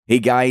Hey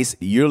guys,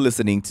 you're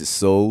listening to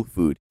Soul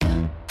Food.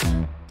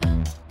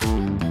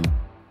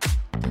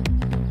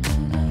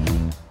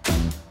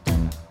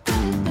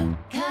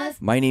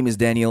 My name is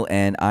Daniel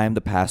and I am the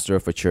pastor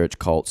of a church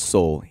called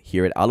Soul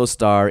here at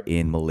Alostar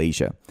in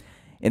Malaysia.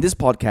 In this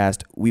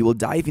podcast, we will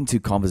dive into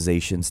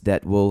conversations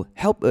that will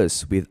help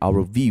us with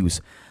our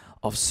views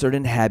of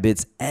certain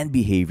habits and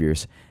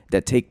behaviors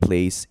that take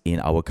place in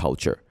our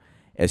culture.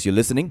 As you're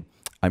listening,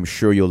 I'm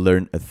sure you'll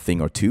learn a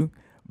thing or two,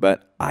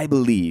 but I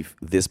believe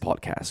this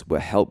podcast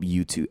will help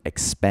you to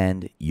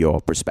expand your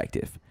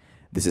perspective.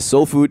 This is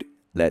Soul Food.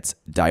 Let's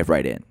dive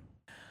right in.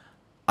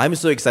 I'm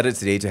so excited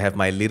today to have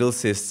my little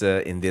sister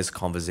in this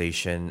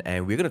conversation,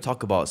 and we're going to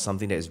talk about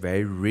something that is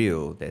very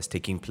real that's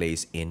taking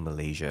place in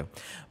Malaysia.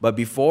 But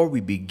before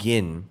we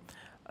begin,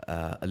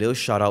 a little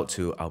shout out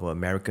to our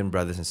American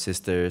brothers and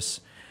sisters,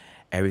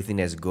 everything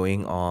that's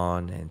going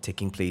on and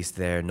taking place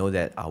there. Know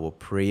that our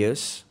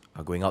prayers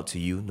are going out to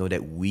you. Know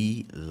that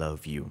we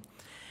love you.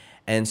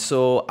 And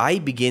so I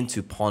begin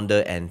to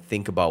ponder and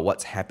think about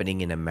what's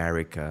happening in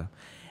America,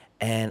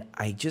 and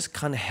I just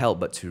can't help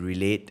but to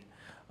relate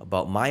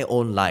about my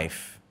own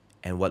life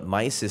and what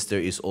my sister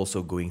is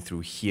also going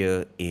through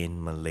here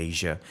in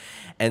Malaysia.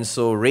 And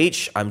so,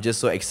 Rach, I'm just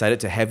so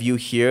excited to have you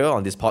here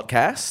on this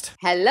podcast.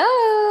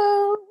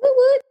 Hello!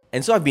 Woo-woo.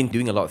 And so I've been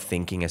doing a lot of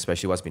thinking,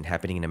 especially what's been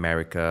happening in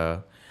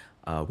America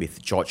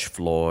with George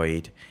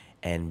Floyd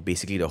and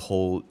basically the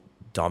whole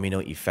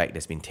domino effect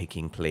that's been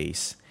taking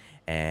place.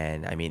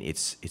 And I mean,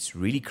 it's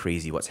really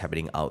crazy what's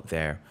happening out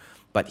there.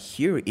 But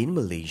here in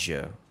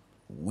Malaysia,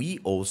 we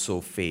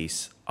also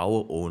face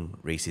our own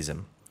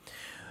racism.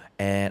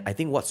 And I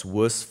think what's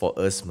worse for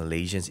us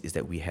Malaysians is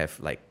that we have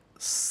like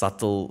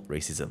subtle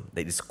racism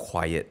that is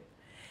quiet.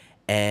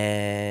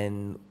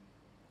 And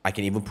I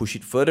can even push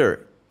it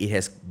further. It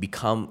has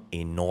become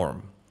a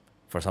norm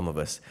for some of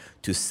us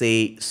to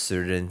say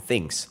certain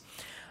things.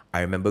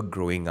 I remember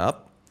growing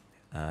up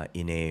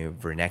in a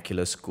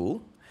vernacular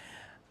school.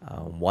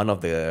 One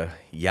of the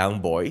young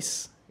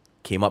boys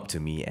came up to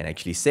me and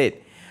actually said,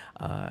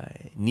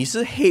 你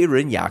是黑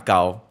人牙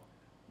膏.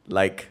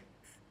 Like,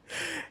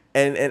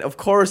 and of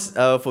course,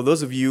 for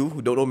those of you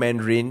who don't know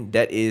Mandarin,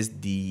 that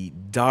is the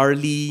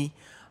Darlie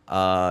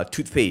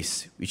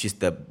toothpaste, which is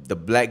the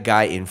black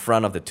guy in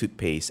front of the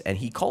toothpaste. And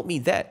he called me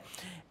that.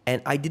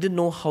 And I didn't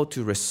know how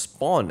to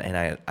respond, and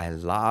I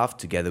laughed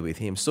together with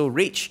him. So,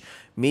 Rach,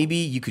 maybe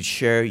you could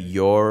share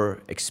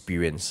your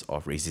experience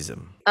of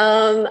racism.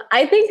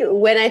 I think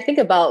when I think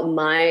about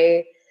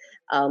my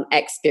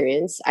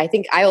experience, I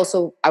think I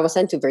was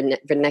sent to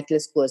vernacular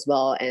school as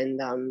well, and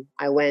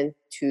I went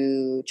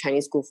to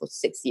Chinese school for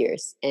 6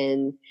 years.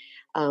 And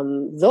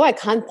though I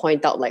can't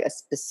point out like a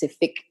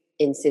specific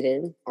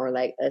incident or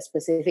like a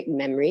specific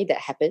memory that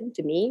happened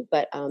to me,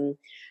 but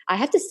I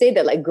have to say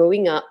that like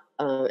growing up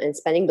and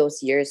spending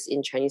those years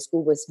in Chinese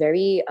school was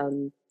very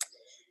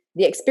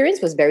the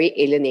experience was very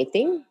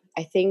alienating.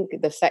 I think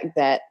the fact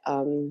that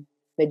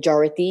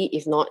majority,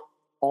 if not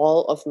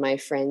all of my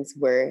friends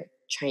were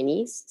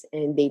Chinese,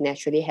 and they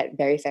naturally had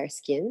very fair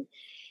skin.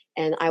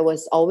 And I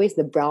was always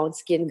the brown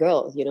skinned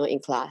girl, in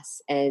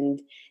class. And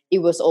it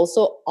was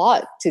also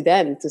odd to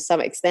them to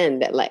some extent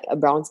that like a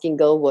brown skinned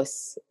girl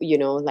was,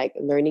 like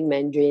learning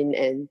Mandarin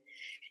and,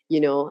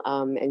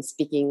 and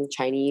speaking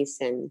Chinese.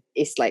 And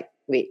it's like,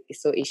 wait,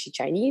 so is she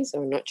Chinese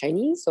or not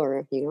Chinese?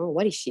 Or,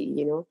 what is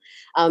she,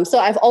 So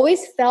I've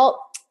always felt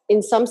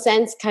in some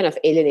sense kind of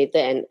alienated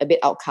and a bit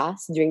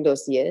outcast during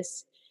those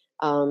years.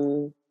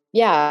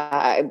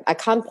 I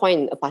can't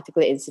point a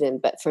particular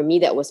incident, but for me,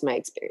 that was my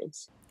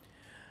experience.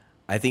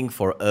 I think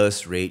for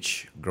us,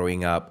 Rach,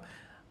 growing up,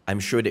 I'm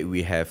sure that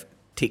we have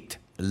ticked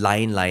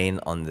line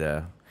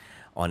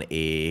on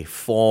a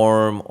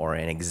form or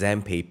an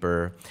exam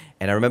paper.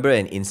 And I remember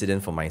an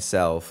incident for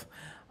myself.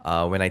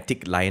 When I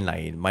ticked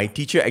line, my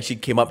teacher actually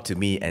came up to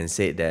me and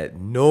said that,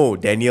 no,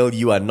 Daniel,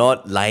 you are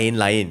not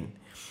line.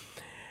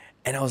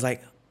 And I was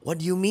like, what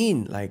do you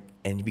mean? Like,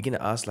 and he began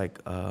to ask, like,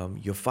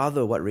 your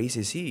father, what race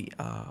is he?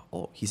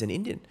 Oh, he's an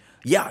Indian.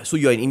 Yeah, so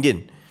you're an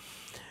Indian.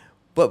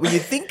 But when you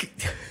think,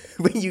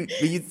 when you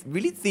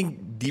really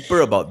think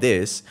deeper about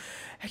this,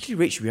 actually,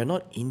 Rach, we are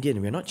not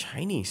Indian, we are not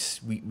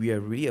Chinese. We are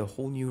really a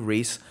whole new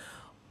race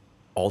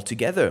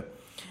altogether.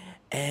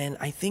 And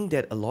I think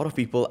that a lot of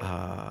people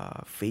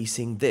are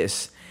facing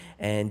this,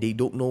 and they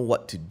don't know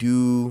what to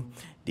do.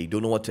 They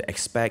don't know what to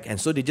expect. And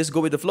so they just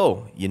go with the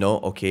flow.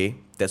 Okay,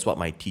 that's what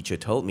my teacher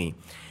told me.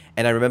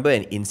 And I remember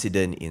an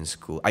incident in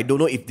school. I don't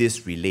know if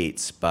this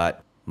relates,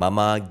 but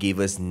Mama gave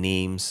us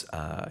names,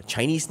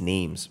 Chinese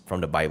names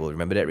from the Bible.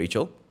 Remember that,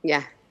 Rachel?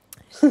 Yeah.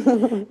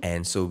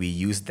 And so we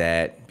used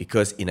that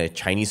because in a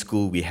Chinese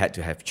school, we had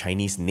to have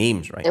Chinese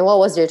names, right? And what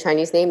was your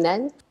Chinese name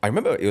then? I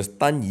remember it was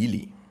Tan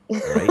Yili,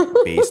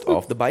 right? Based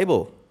off the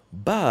Bible.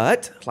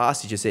 But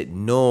class teacher said,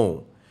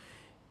 no,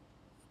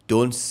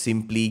 don't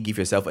simply give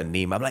yourself a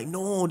name. I'm like,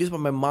 no, this is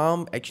what my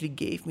mom actually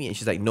gave me. And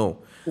she's like, no.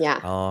 Yeah.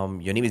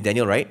 Your name is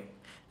Daniel, right?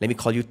 Let me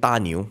call you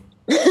Taniu.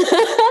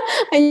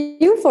 Are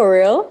you for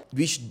real?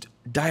 Which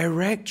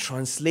direct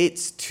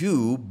translates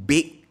to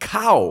big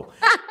cow.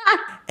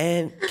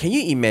 And can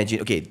you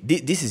imagine? Okay,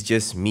 this is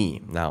just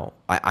me now.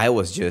 I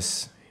was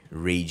just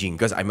raging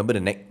because I remember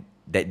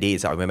that day.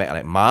 So I went back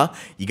like, Ma,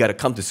 you gotta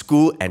come to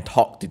school and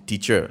talk to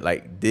teacher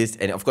like this.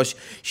 And of course,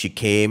 she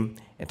came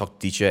and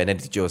talked to teacher, and then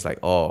the teacher was like,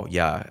 "Oh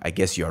yeah, I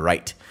guess you're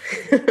right."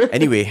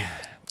 Anyway,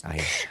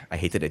 I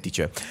hated that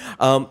teacher.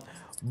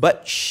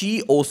 But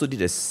she also did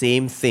the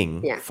same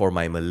thing Yeah. for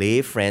my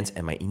Malay friends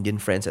and my Indian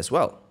friends as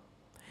well.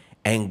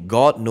 And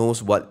God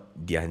knows what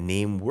their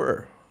name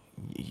were.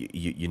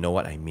 You know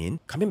what I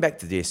mean? Coming back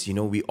to this,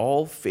 we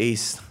all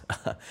face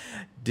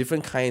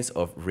different kinds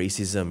of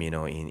racism,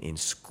 in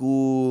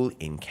school,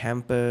 in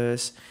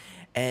campus,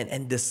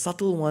 and the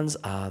subtle ones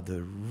are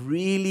the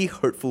really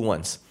hurtful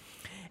ones.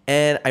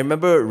 And I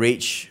remember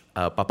Rach,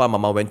 Papa,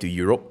 Mama went to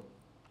Europe,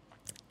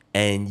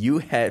 and you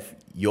have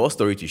your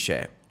story to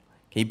share.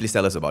 Can you please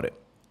tell us about it?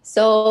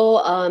 So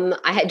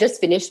I had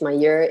just finished my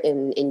year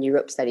in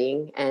Europe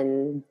studying,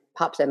 and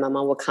Pops and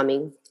Mama were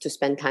coming to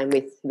spend time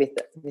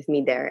with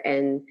me there.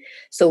 And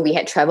so we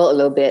had traveled a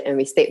little bit, and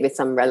we stayed with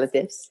some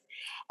relatives.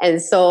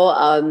 And so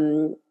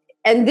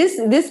and this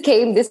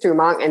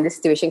remark and this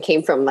situation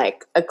came from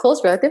like a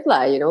close relative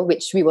lah,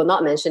 which we will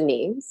not mention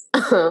names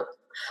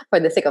for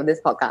the sake of this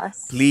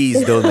podcast.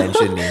 Please don't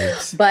mention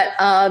names. But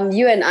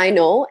you and I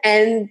know,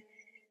 and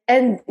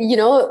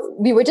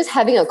we were just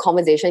having a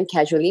conversation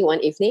casually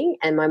one evening,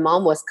 and my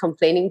mom was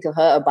complaining to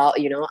her about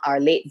our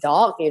late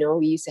dog.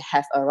 We used to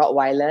have a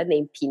Rottweiler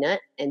named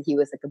Peanut, and he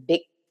was like a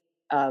big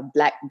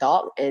black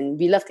dog, and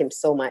we loved him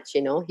so much.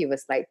 He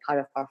was like part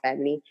of our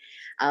family.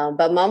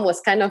 But mom was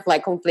kind of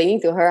like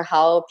complaining to her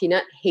how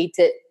Peanut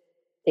hated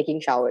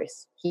taking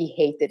showers. He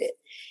hated it,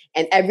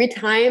 and every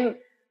time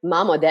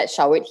mom or dad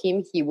showered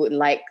him, he would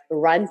like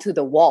run to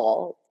the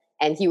wall.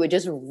 And he would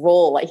just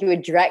roll, like he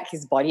would drag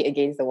his body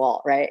against the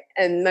wall, right?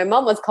 And my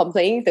mom was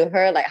complaining to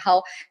her like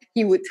how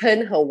he would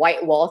turn her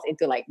white walls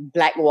into like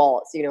black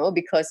walls,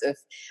 because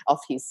of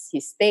his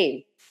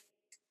stain.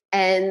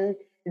 And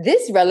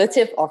this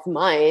relative of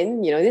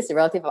mine, this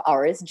relative of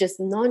ours, just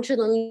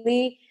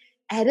nonchalantly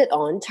added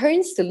on,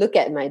 turns to look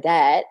at my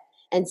dad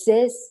and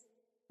says,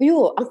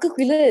 "Yo, Uncle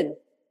Quillen,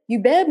 you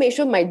better make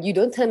sure you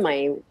don't turn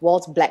my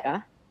walls black,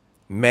 ah."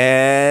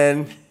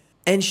 Man.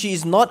 And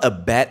she's not a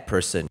bad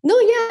person. No,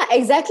 yeah,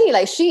 exactly.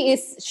 Like she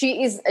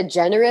is a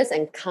generous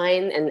and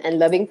kind and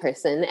loving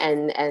person,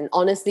 and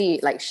honestly,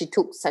 like she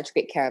took such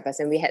great care of us,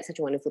 and we had such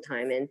a wonderful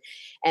time.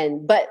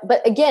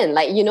 But again,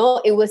 like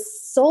it was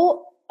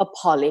so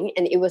appalling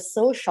and it was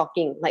so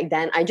shocking. Like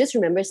then I just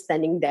remember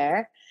standing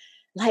there,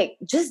 like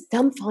just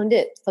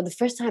dumbfounded for the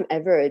first time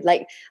ever.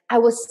 Like I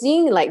was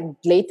seeing like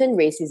blatant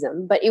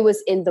racism, but it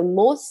was in the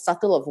most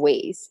subtle of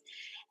ways.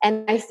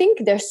 And I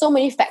think there's so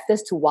many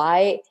factors to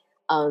why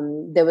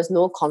there was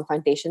no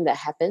confrontation that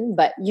happened,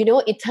 but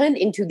it turned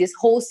into this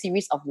whole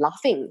series of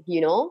laughing,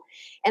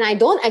 and I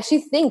don't actually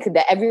think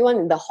that everyone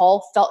in the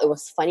hall felt it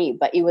was funny,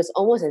 but it was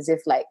almost as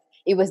if like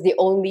it was the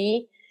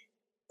only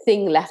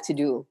thing left to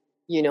do,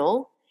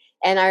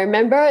 and I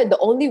remember the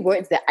only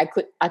words that I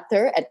could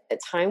utter at the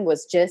time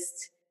was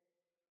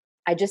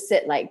I just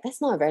said like, that's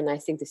not a very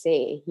nice thing to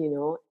say,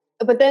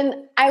 but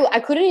then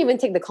I couldn't even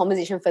take the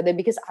conversation further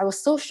because I was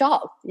so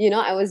shocked,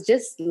 I was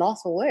just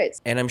lost for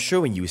words. And I'm sure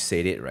when you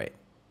said it, right,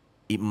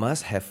 it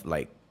must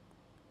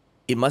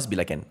be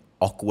like an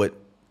awkward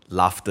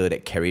laughter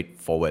that carried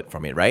forward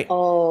from it, right?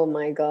 Oh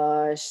my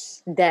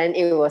gosh. Then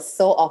it was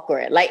so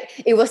awkward. Like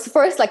it was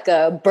first like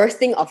a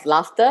bursting of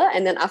laughter,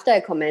 and then after I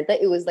commented,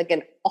 it was like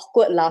an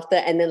awkward laughter,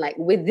 and then like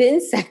within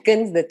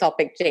seconds the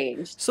topic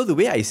changed. So the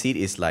way I see it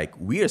is like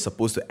we are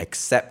supposed to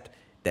accept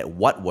that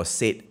what was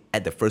said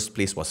at the first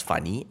place was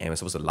funny and we're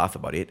supposed to laugh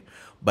about it,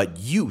 but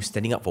you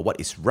standing up for what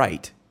is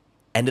right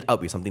ended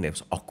up with something that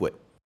was awkward.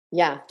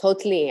 Yeah,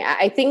 totally.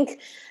 I think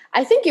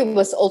it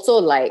was also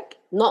like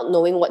not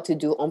knowing what to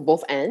do on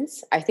both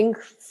ends. I think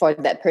for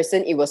that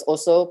person, it was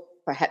also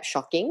perhaps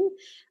shocking.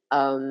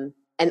 And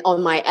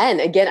on my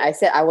end, again, I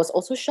said I was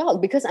also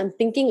shocked because I'm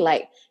thinking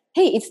like,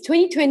 hey, it's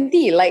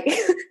 2020. Like,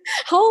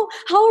 how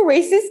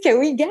racist can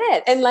we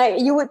get? And like,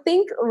 you would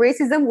think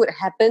racism would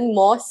happen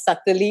more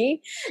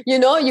subtly.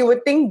 You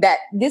would think that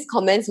these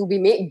comments will be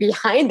made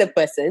behind the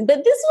person,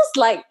 but this was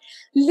like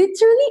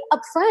literally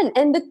upfront.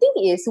 And the thing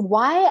is,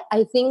 why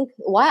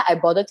I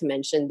bothered to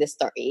mention this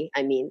story,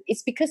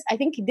 it's because I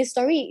think this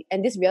story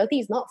and this reality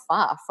is not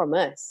far from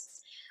us.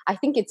 I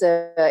think it's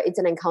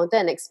an encounter,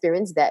 an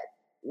experience that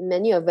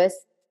many of us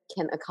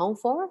can account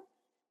for.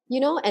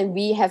 And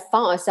we have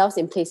found ourselves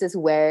in places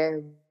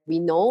where we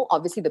know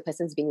obviously the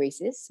person's being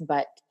racist,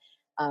 but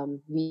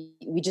we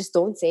just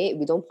don't say it,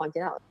 we don't point it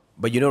out.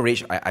 But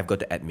Rach, I've got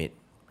to admit,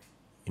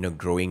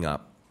 growing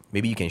up,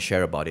 maybe you can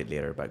share about it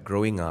later, but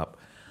growing up,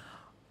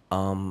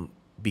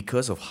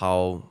 because of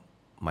how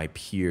my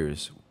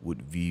peers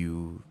would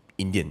view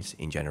Indians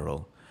in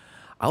general,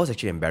 I was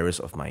actually embarrassed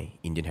of my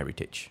Indian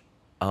heritage.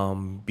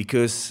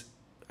 Because,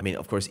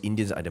 of course,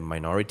 Indians are the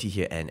minority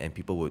here, and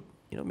people would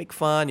make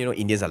fun,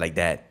 Indians are like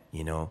that,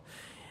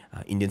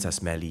 Indians are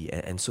smelly.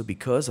 And so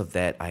because of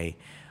that, I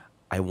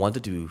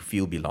wanted to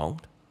feel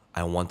belonged.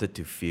 I wanted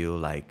to feel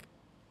like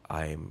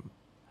I'm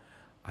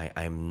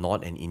I'm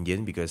not an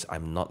Indian because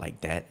I'm not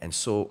like that. And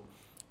so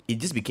it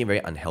just became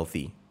very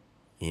unhealthy,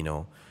 you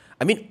know.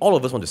 I mean, all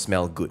of us want to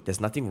smell good.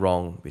 There's nothing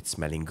wrong with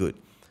smelling good.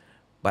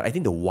 But I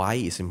think the why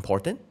is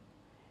important.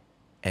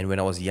 And when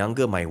I was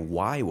younger, my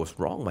why was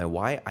wrong.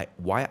 Why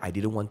I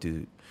didn't want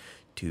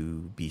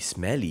to be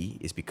smelly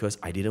is because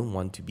I didn't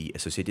want to be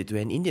associated to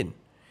an Indian.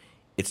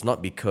 It's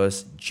not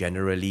because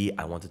generally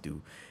I wanted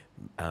to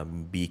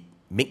be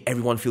make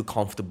everyone feel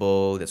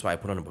comfortable. That's why I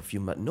put on a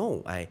perfume. But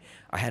no, I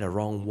had a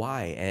wrong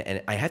why,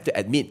 and I have to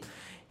admit,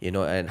 you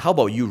know. And how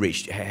about you,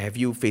 Rach? Have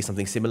you faced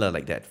something similar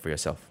like that for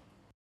yourself?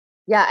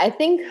 Yeah, I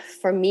think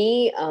for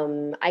me,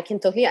 I can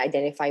totally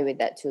identify with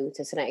that too,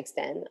 to a certain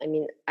extent. I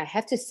mean, I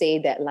have to say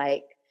that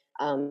like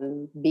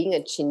being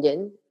a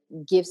Chindian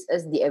gives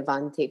us the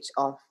advantage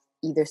of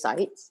either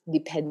side,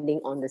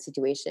 depending on the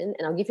situation.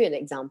 And I'll give you an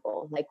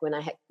example. Like when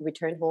I had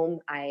returned home,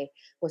 I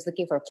was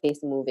looking for a place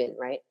to move in,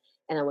 right?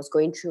 And I was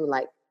going through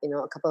like,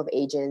 a couple of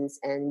agents,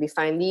 and we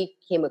finally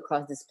came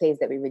across this place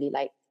that we really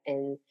liked.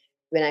 And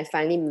when I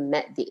finally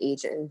met the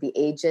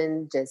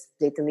agent just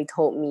blatantly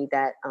told me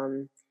that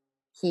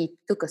he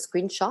took a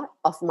screenshot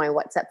of my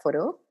WhatsApp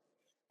photo.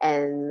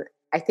 And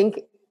I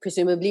think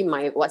presumably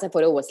my WhatsApp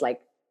photo was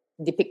like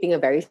depicting a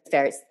very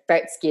fair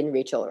skinned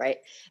Rachel, right?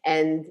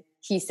 And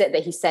he said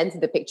that he sent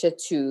the picture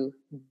to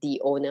the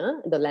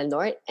owner, the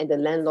landlord, and the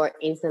landlord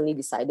instantly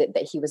decided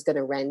that he was going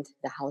to rent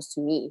the house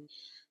to me.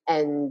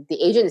 And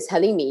the agent is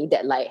telling me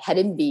that like had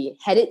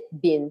it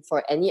been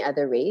for any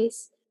other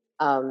race,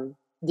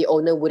 the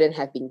owner wouldn't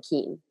have been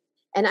keen.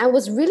 And I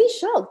was really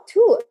shocked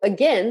too.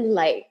 Again,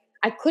 like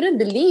I couldn't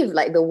believe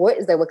like the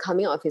words that were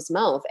coming out of his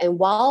mouth. And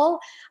while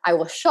I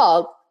was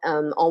shocked,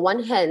 on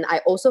one hand, I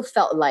also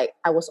felt like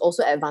I was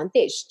also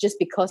advantaged just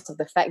because of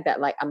the fact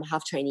that like I'm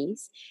half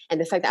Chinese and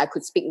the fact that I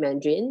could speak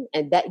Mandarin,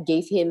 and that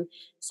gave him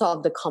sort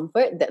of the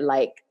comfort that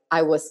like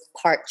I was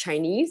part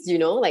Chinese,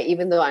 like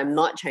even though I'm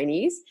not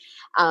Chinese.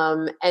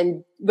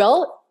 And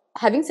well,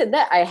 having said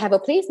that, I have a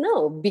place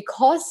now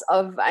because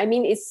of, I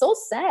mean, it's so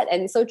sad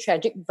and it's so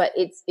tragic, but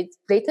it's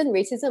blatant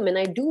racism. And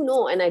I do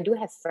know, and I do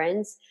have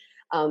friends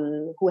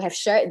who have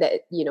shared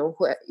that,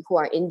 who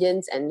are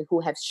Indians and who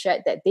have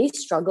shared that they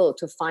struggle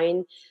to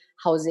find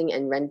housing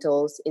and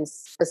rentals in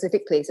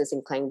specific places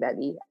in Klang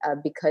Valley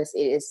because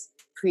it is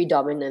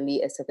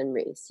predominantly a certain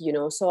race,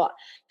 So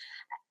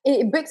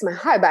it breaks my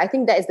heart, but I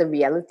think that is the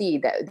reality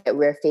that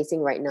we're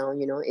facing right now.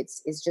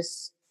 It's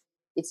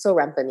so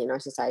rampant in our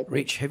society.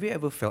 Rach, have you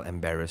ever felt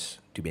embarrassed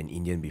to be an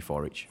Indian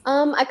before, Rach?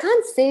 I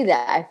can't say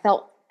that I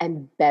felt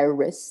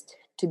embarrassed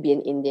to be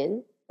an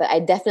Indian, but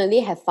I definitely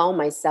have found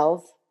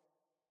myself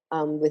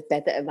with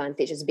better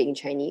advantages being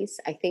Chinese.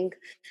 I think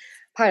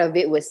part of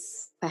it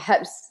was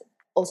perhaps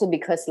also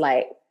because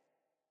like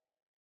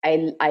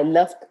I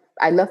love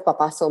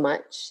Papa so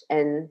much,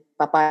 and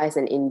Papa is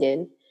an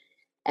Indian,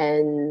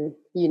 and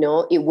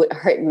it would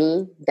hurt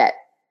me that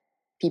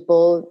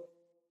people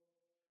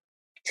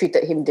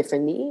treated him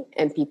differently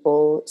and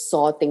people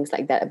saw things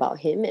like that about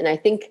him. And I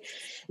think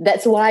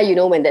that's why,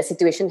 when that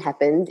situation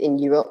happened in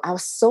Europe, I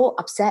was so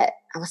upset.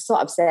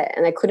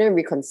 And I couldn't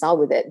reconcile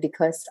with it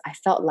because I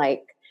felt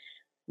like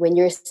when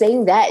you're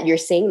saying that, you're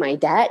saying my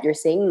dad, you're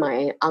saying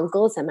my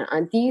uncles and my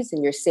aunties,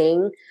 and you're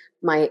saying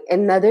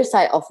another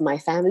side of my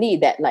family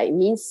that like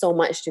means so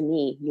much to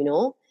me,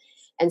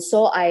 And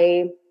so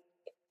I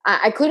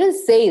couldn't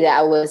say that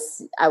I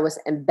was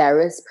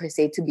embarrassed per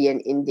se to be an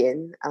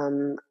Indian.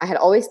 I had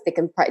always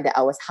taken pride that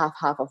I was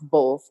half of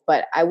both,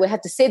 but I would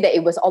have to say that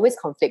it was always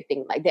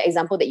conflicting. Like the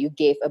example that you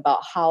gave about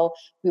how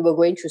we were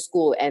going through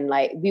school and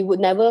like we would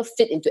never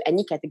fit into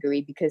any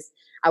category because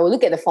I would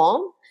look at the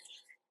form.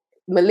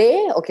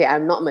 Malay, okay,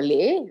 I'm not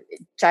Malay.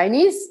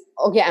 Chinese,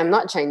 okay, I'm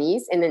not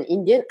Chinese. And then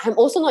Indian, I'm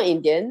also not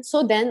Indian.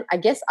 So then I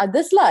guess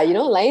others lah,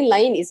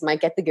 lain is my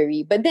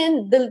category. But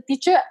then the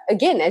teacher,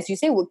 again, as you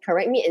say, would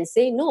correct me and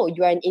say, no,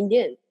 you are an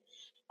Indian.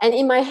 And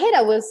in my head,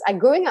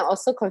 growing up, I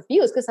was so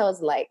confused because I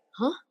was like,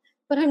 huh?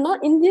 But I'm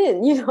not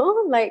Indian,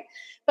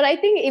 but I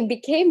think it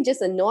became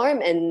just a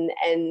norm,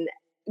 and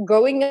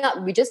growing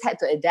up, we just had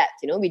to adapt,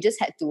 we just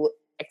had to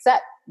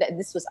accept that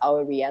this was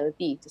our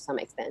reality to some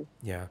extent.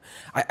 Yeah.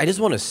 I just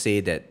want to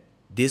say that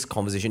this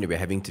conversation that we're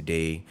having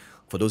today,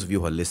 for those of you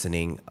who are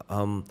listening,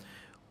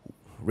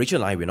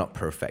 Rachel and I, we're not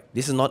perfect.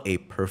 This is not a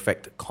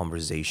perfect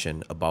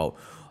conversation about,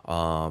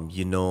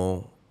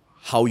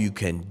 how you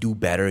can do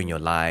better in your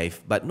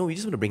life. But no, we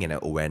just want to bring in an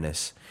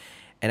awareness.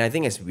 And I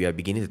think as we are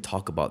beginning to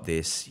talk about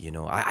this,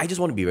 I just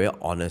want to be very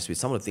honest with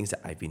some of the things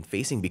that I've been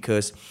facing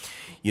because,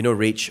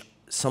 Rach,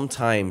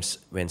 sometimes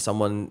when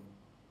someone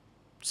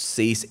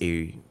says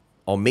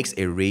or makes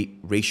a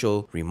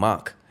racial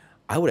remark,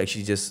 I would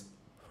actually just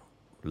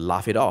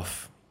laugh it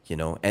off,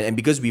 And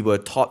because we were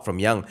taught from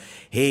young,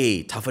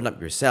 hey, toughen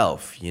up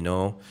yourself,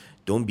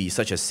 don't be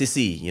such a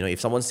sissy.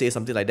 If someone says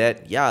something like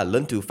that, yeah,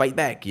 learn to fight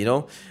back,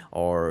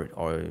 or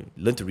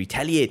learn to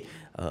retaliate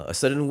a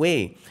certain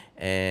way.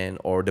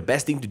 Or the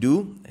best thing to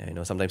do,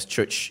 sometimes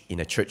in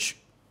a church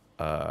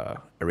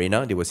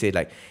arena, they will say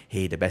like,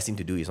 hey, the best thing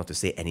to do is not to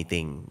say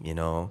anything,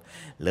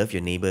 love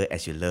your neighbor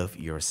as you love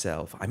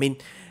yourself. I mean,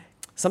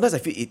 sometimes I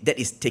feel that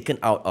is taken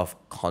out of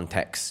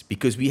context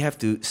because we have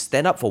to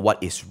stand up for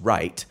what is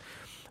right,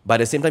 but at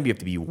the same time, we have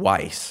to be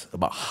wise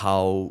about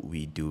how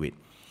we do it.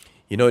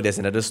 You know, there's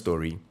another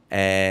story,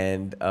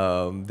 and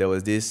there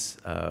was this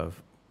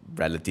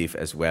relative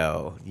as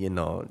well. You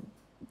know,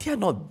 they are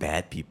not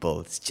bad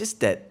people. It's just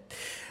that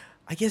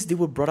I guess they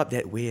were brought up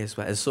that way as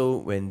well. And so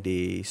when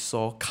they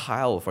saw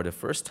Kyle for the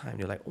first time,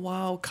 they're like,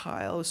 wow,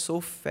 Kyle is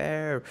so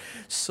fair,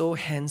 so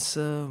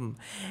handsome.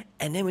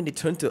 And then when they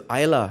turned to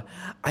Isla,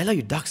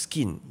 you dark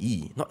skin.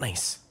 Not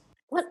nice.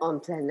 What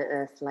on planet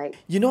Earth? Like,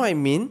 You know what I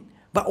mean?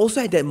 But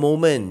also at that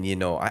moment,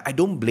 I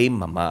don't blame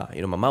Mama.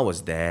 Mama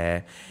was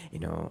there.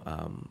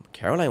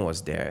 Caroline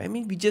was there. I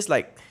mean, we just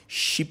like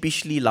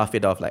sheepishly laugh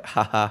it off, like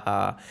ha ha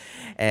ha.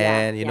 yeah,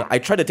 And yeah. I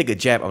try to take a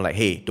jab. I'm like,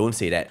 hey, don't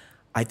say that.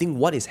 I think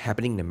what is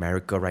happening in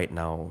America right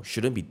now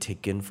shouldn't be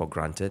taken for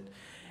granted.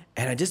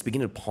 And I just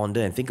begin to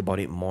ponder and think about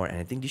it more. And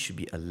I think this should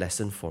be a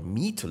lesson for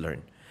me to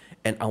learn.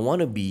 And I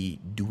want to be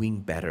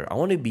doing better. I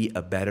want to be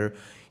a better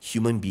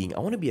human being. I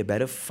want to be a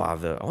better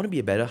father. I want to be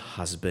a better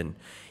husband.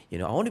 I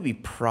want to be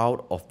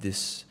proud of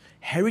this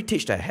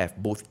heritage that I have,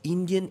 both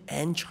Indian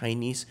and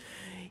Chinese,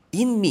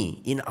 in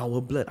me, in our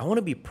blood. I want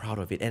to be proud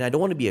of it. And I don't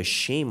want to be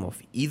ashamed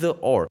of either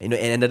or. And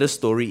another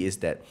story is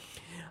that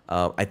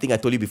I think I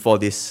told you before,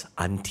 this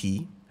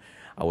auntie,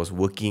 I was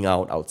working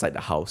out outside the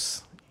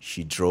house.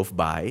 She drove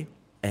by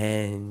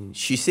and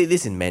she said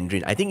this in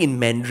Mandarin. I think in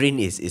Mandarin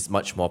is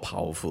much more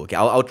powerful. Okay,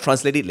 I'll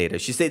translate it later.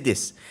 She said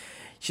this.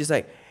 She's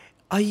like,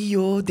 哎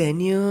呦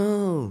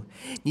Daniel,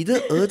 你的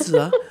儿子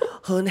啊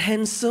很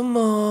handsome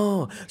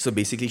哦. So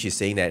basically she's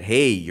saying that,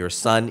 hey, your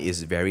son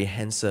is very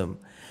handsome.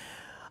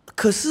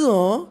 可是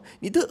哦，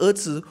你的儿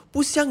子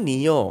不像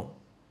你哦，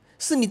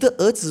是你的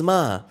儿子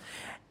嘛?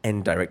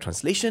 And direct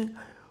translation,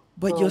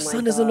 but Oh your my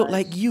son doesn't look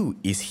like gosh. you.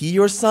 Is he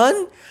your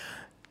son?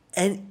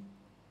 And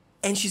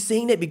and she's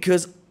saying that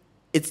because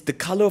it's the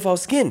color of our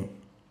skin.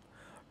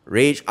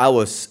 Rage, I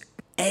was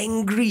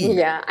angry.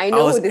 Yeah, I I know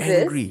who was this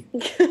is. angry.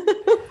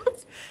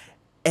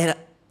 And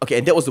okay,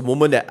 and that was the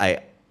moment that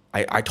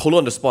I told her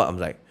on the spot. I'm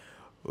like,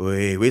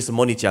 喂，为什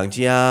么你讲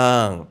这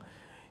样？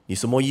你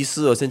什么意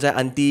思哦？现在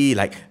auntie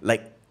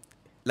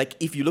like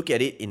if you look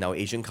at it in our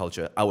Asian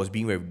culture, I was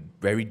being very,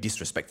 very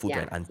disrespectful to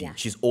Yeah, an auntie. yeah,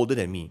 She's older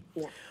than me.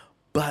 yeah.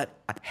 But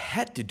I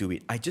had to do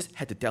it. I just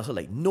had to tell her,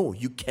 like, no,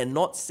 you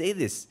cannot say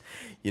this.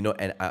 And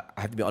I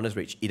have to be honest,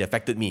 Rich, it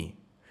affected me.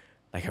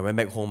 Like, I went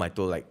back home, I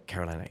told, like,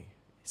 Caroline, like,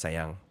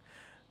 sayang,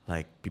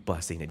 like, people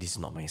are saying that this is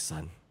not my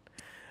son.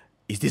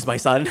 Is this my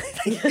son?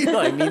 You know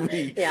what I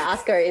mean? Yeah,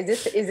 ask her, is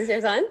this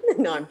your son?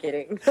 No, I'm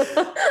kidding.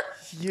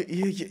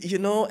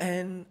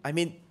 And I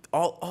mean,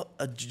 all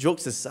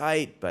jokes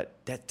aside, but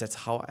that's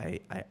how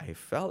I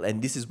felt.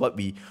 And this is what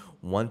we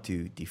want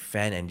to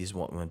defend, and this is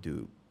what we want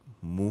to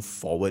move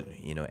forward,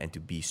 and to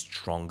be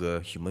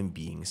stronger human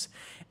beings.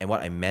 And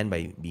what I meant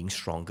by being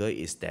stronger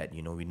is that,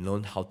 we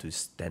learn how to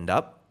stand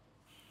up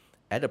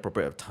at the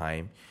appropriate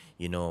time.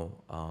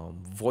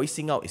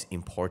 Voicing out is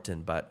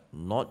important, but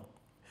not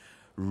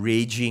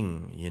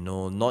raging,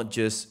 not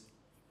just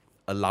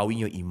allowing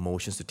your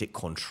emotions to take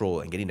control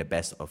and getting the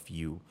best of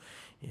you.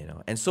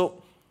 And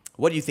so,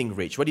 what do you think,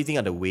 Rach? What do you think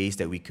are the ways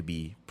that we could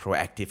be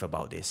proactive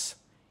about this,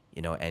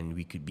 and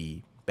we could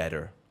be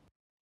better?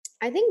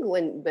 I think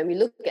when we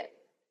look at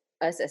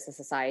us as a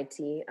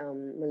society,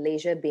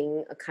 Malaysia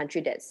being a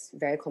country that's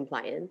very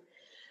compliant,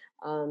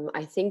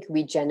 I think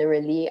we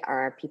generally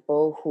are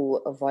people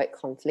who avoid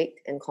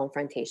conflict and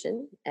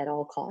confrontation at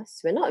all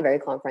costs. We're not very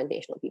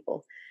confrontational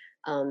people.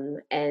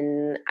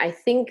 And I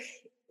think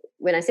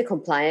when I say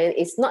compliant,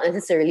 it's not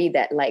necessarily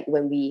that, like,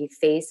 when we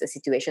face a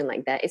situation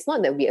like that, it's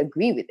not that we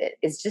agree with it.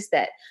 It's just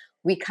that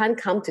we can't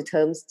come to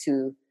terms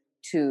to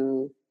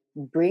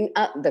bring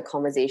up the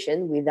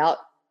conversation without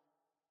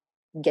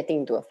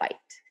getting into a fight.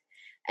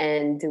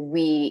 And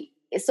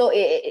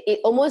it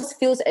almost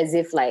feels as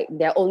if, like,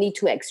 there are only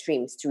two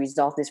extremes to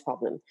resolve this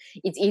problem.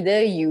 It's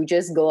either you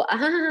just go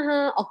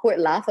awkward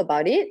laugh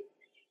about it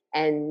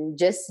and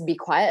just be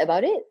quiet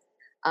about it,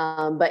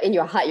 but in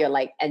your heart you're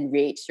like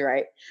enraged,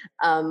 right?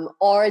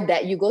 Or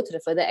that you go to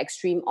the further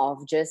extreme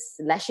of just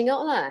lashing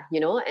out lah,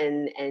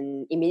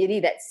 and immediately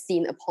that's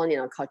seen upon in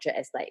our culture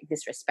as like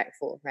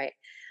disrespectful, right?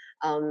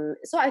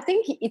 So I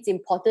think it's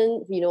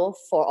important,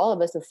 for all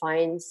of us to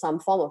find some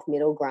form of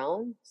middle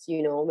ground.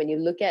 When you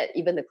look at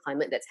even the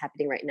climate that's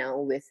happening right now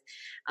with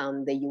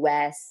the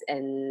US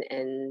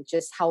and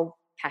just how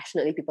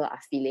passionately people are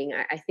feeling,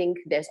 I think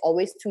there's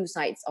always two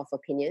sides of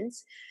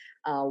opinions.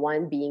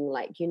 One being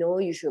like,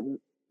 you should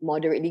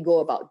moderately go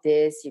about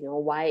this.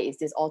 Why is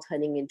this all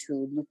turning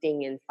into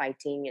looting and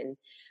fighting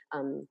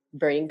and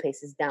burning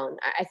places down?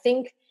 I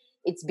think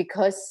it's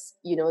because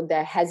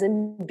there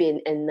hasn't been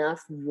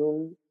enough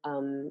room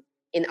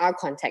in our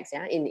context,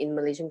 in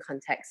Malaysian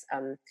context,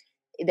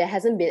 there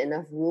hasn't been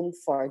enough room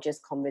for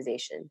just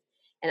conversation.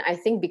 And I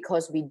think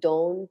because we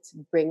don't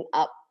bring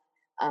up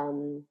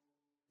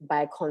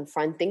by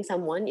confronting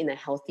someone in a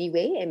healthy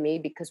way, and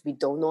maybe because we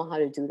don't know how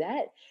to do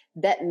that,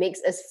 that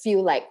makes us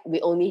feel like we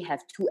only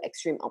have two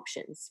extreme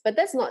options. But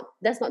that's not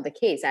the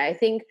case. I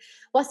think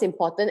what's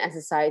important as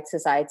a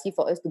society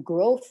for us to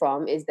grow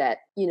from is that,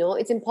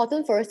 it's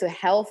important for us to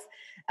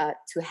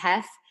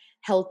have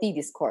healthy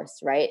discourse,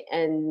 right?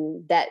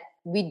 And that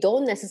we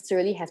don't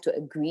necessarily have to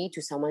agree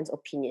to someone's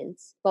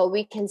opinions, but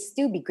we can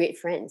still be great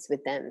friends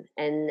with them,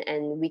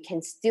 and we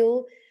can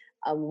still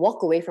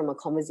walk away from a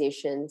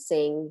conversation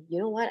saying, you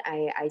know what,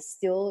 I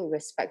still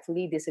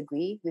respectfully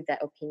disagree with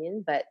that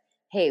opinion, but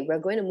hey, we're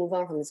going to move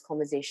on from this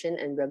conversation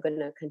and we're going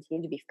to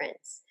continue to be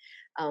friends.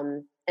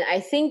 And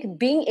I think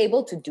being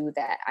able to do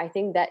that, I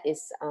think that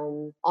is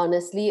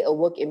honestly a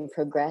work in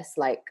progress.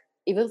 Like,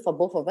 even for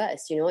both of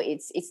us,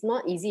 it's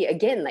not easy.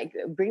 Again, like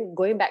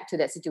going back to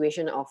that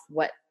situation of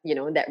what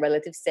that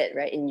relative said,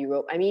 right, in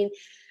Europe. I mean,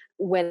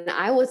 when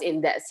I was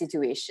in that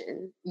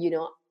situation,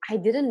 I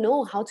didn't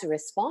know how to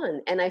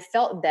respond. And I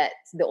felt that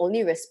the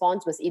only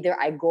response was either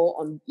I go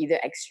on either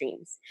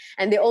extremes.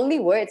 And the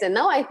only words, and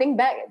now I think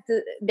back,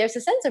 there's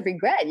a sense of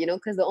regret,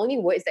 because the only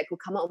words that could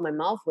come out of my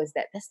mouth was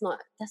that that's not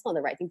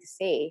the right thing to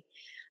say.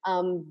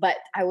 But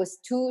I was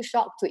too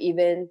shocked to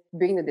even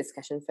bring the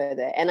discussion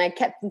further. And I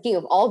kept thinking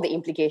of all the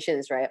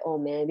implications, right? Oh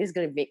man, this is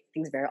going to make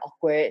things very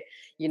awkward.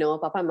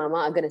 Papa and mama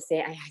are going to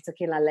say, it's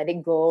okay, let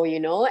it go,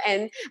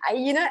 and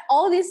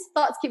all these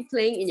thoughts keep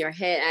playing in your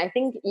head. And I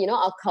think,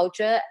 our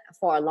culture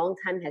for a long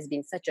time has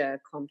been such a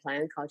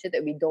compliant culture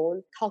that we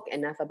don't talk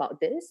enough about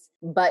this.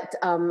 But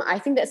I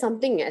think that's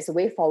something as a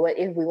way forward,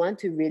 if we want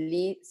to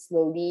really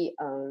slowly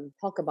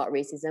talk about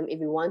racism, if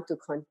we want to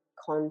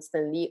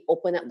constantly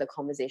open up the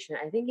conversation,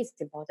 I think it's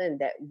important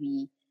that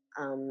we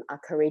are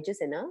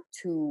courageous enough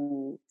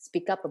to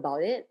speak up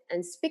about it,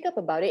 and speak up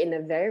about it in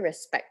a very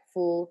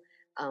respectful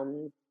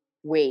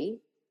way.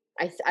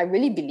 I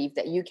really believe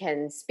that you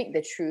can speak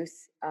the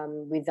truth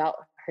without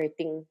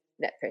hurting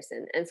that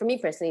person. And for me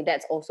personally,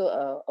 that's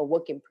also a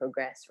work in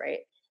progress, right?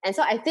 And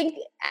so I think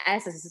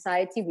as a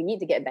society, we need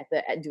to get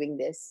better at doing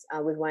this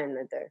with one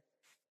another,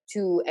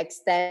 to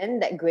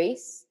extend that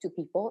grace to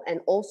people,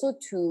 and also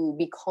to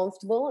be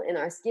comfortable in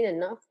our skin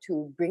enough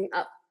to bring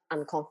up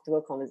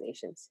uncomfortable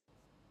conversations.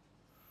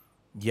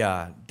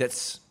 Yeah,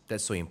 that's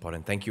so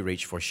important. Thank you,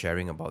 Rach, for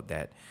sharing about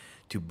that.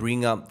 To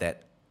bring up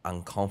that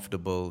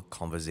uncomfortable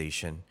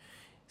conversation,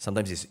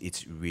 sometimes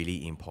it's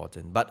really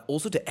important. But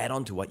also to add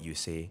on to what you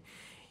say,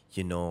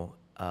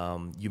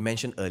 you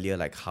mentioned earlier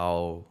like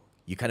how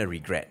you kind of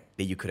regret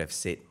that you could have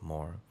said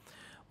more.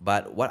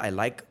 But what I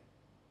like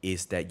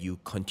is that you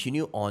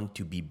continue on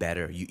to be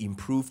better. You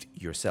improved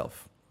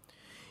yourself.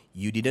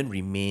 You didn't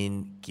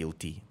remain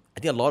guilty.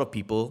 I think a lot of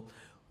people,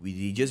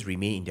 they just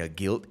remain in their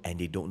guilt and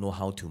they don't know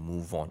how to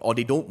move on, or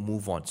they don't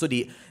move on. So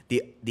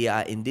they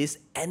are in this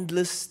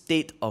endless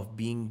state of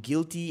being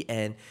guilty,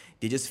 and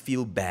they just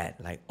feel bad.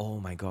 Like, oh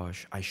my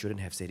gosh, I shouldn't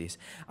have said this.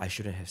 I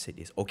shouldn't have said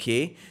this.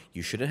 Okay,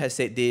 you shouldn't have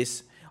said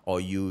this,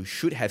 or you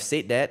should have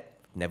said that.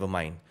 Never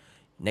mind.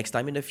 Next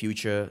time in the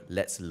future,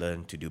 let's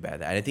learn to do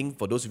better. And I think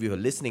for those of you who are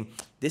listening,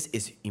 this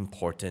is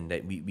important,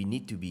 that we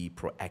need to be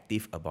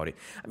proactive about it.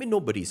 I mean,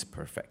 nobody's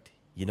perfect.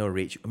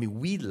 Rach, I mean,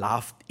 we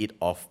laughed it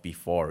off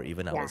before,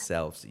 even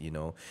ourselves,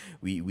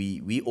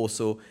 We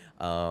also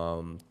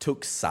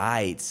took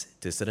sides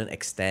to a certain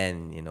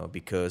extent,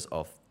 because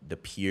of the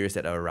peers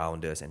that are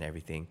around us and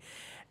everything.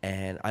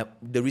 And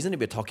the reason that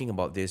we're talking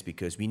about this,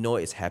 because we know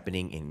it's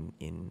happening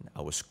in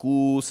our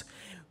schools,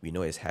 we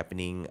know it's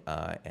happening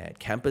at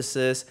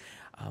campuses,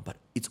 but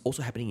it's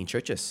also happening in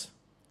churches,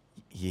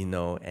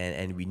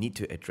 and we need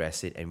to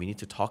address it, and we need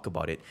to talk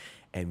about it,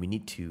 and we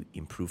need to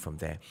improve from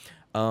there.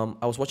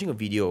 I was watching a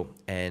video,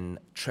 and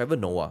Trevor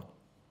Noah,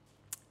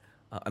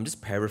 I'm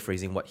just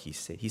paraphrasing what he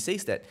said. He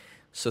says that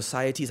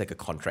society is like a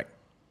contract,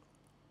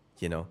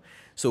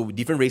 So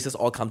different races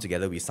all come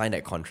together. We sign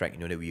that contract,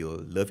 that we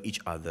will love each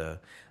other,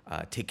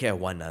 take care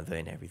of one another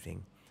and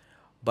everything.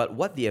 But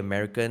what the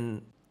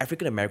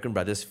African-American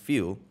brothers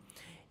feel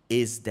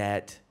is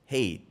that,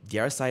 hey,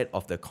 their side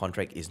of the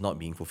contract is not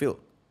being fulfilled.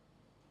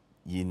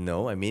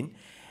 I mean?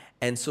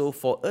 And so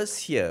for us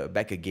here,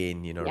 back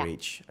again,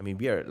 Rach, I mean,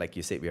 we are, like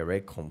you said, we are a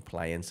very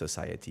compliant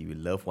society. We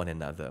love one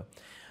another.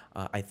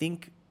 I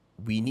think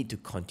we need to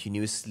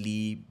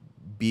continuously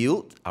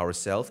build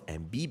ourselves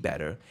and be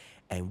better.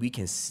 And we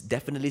can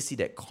definitely see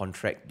that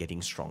contract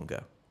getting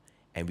stronger.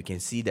 And we can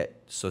see that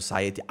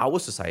our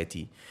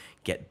society,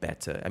 get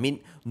better. I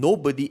mean,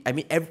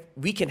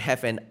 we can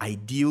have an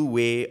ideal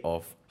way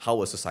of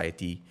how a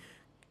society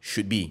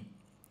should be,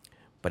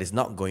 but it's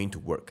not going to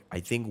work. I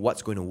think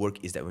what's going to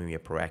work is that when we are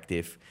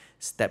proactive,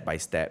 step by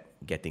step,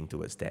 getting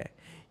towards there.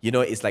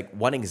 It's like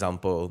one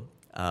example.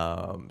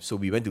 So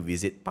we went to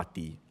visit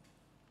Patti.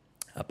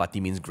 Patti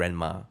means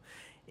grandma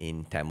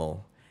in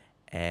Tamil.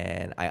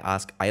 And I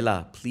asked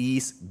Ayla,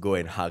 please go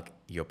and hug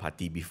your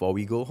Patti before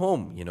we go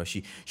home.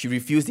 She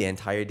refused the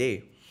entire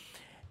day.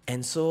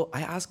 And so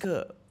I asked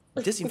her,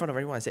 just in front of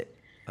everyone, I said,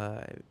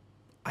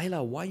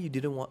 Ayla, why you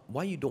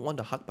don't want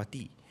to hug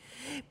Patti?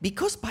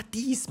 Because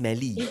Patti is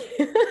smelly.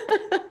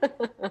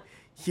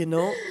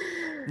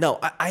 Now,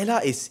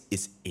 Ayla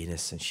is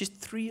innocent. She's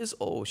 3 years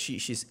old.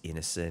 She's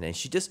innocent, and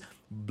she just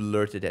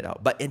blurted that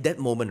out. But in that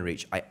moment,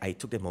 Rach, I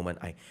took that moment.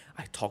 I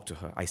talked to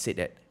her. I said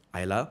that,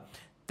 Ayla,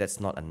 that's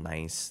not a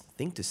nice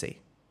thing to say.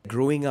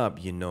 Growing up,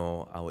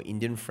 our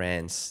Indian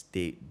friends,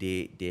 they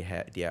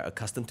are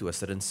accustomed to a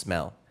certain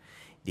smell.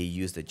 They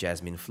use the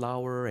jasmine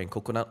flower and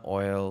coconut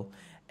oil,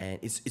 and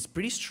it's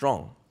pretty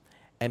strong.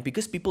 And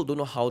because people don't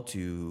know how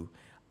to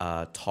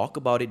talk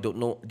about it, don't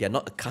know, they're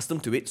not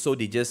accustomed to it, so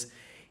they just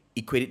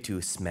equate it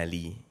to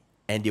smelly,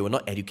 and they were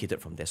not educated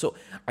from there. So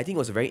I think it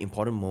was a very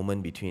important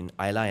moment between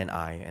Ayla and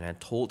I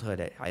told her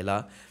that,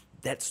 Ayla,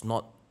 that's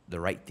not the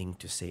right thing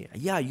to say.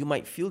 Yeah, you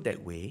might feel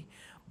that way,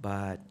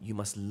 but you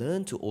must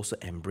learn to also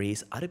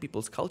embrace other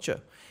people's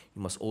culture.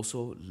 You must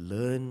also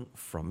learn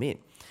from it.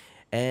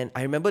 And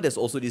I remember there's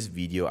also this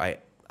video, I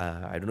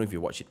don't know if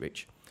you watched it,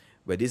 Rich,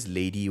 where this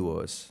lady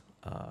was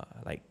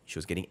she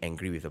was getting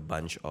angry with a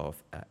bunch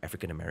of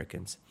African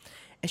Americans.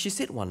 And she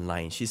said one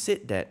line. She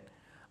said that,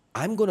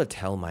 I'm going to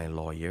tell my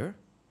lawyer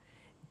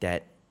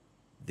that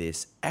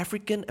this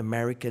African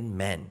American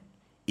man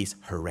is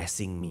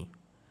harassing me.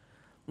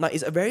 Now,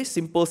 it's a very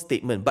simple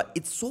statement, but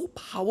it's so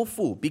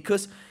powerful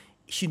because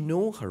she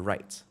knows her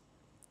rights,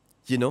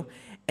 you know?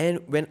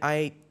 And when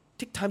I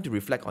take time to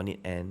reflect on it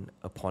and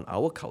upon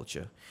our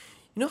culture,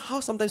 you know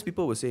how sometimes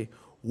people will say,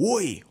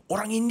 "Woi,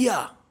 orang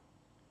India."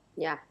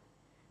 Yeah.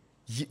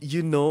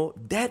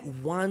 That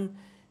one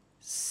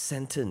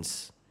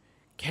sentence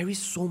carries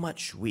so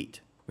much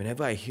weight.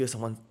 Whenever I hear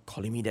someone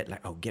calling me that,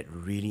 like, I'll get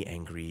really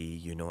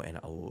angry, and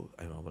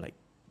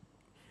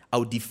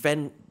I'll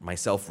defend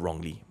myself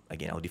wrongly.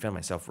 Again, I'll defend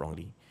myself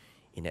wrongly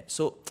in that.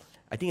 So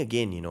I think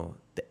again,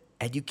 the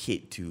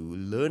educate to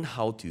learn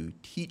how to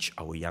teach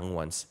our young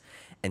ones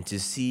and to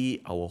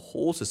see our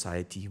whole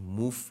society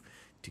move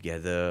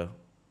together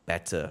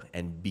better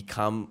and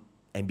becoming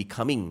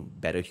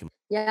better humans.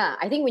 Yeah,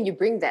 I think when you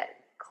bring that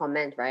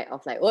comment, right,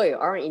 of like, oh,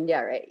 you're in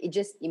India, right, it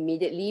just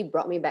immediately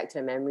brought me back to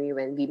the memory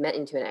when we met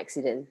into an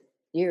accident.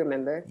 Do you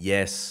remember?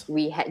 Yes.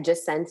 We had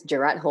just sent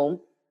Gerard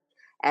home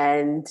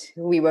and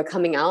we were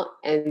coming out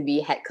and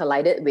we had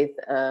collided with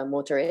a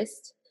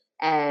motorist.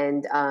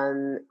 And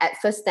at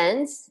first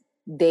stance,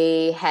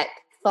 they had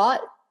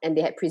thought and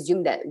they had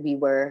presumed that we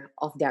were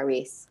of their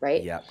race,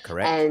 right? Yeah,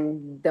 correct.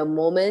 And the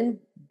moment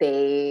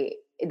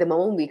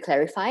we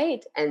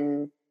clarified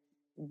and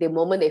the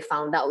moment they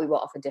found out we were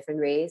of a different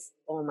race,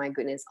 oh my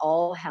goodness,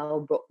 all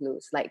hell broke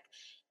loose. Like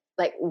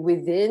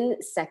within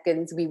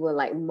seconds, we were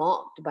like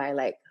mocked by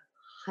like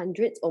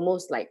hundreds,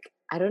 almost like,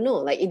 I don't know,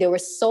 like there were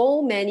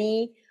so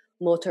many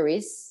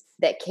motorists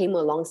that came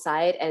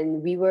alongside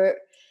and we were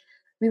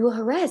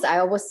harassed.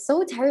 I was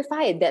so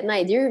terrified that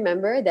night. Do you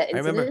remember that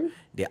incident? I remember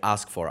they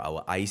asked for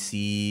our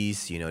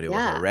ICs, they were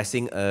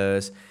harassing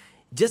us.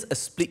 Just a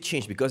split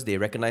change because they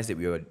recognized that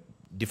we were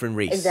different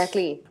race.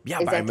 Exactly.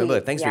 Yeah, but I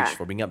remember, thanks Rich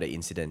for bringing up the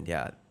incident.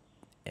 Yeah.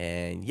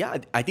 And yeah,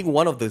 I think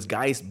one of those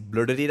guys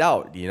blurted it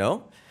out,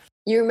 You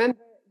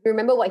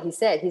remember what he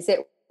said? He said,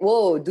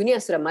 "Whoa, dunia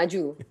sudah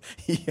maju."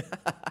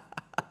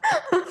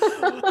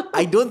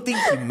 I don't think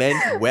he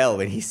meant well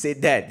when he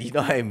said that. You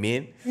know what I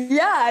mean?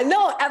 Yeah,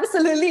 no,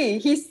 absolutely.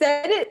 He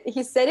said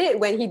it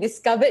when he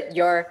discovered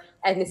your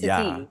ethnicity.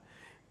 Yeah.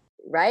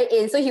 Right?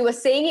 And so he was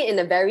saying it in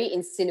a very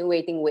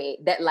insinuating way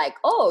that like,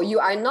 oh, you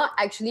are not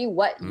actually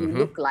what you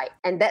look like.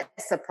 And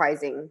that's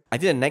surprising. I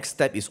think the next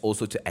step is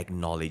also to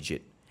acknowledge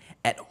it.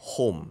 At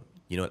home,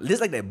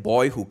 just like that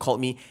boy who called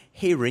me,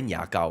 "Hey, Ren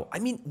Yakao." I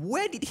mean,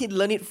 where did he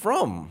learn it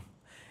from?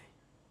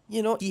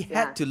 He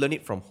had to learn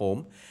it from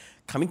home.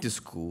 Coming to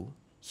school,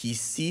 he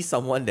sees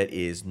someone that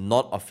is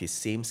not of his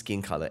same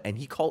skin color, and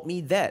he called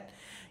me that.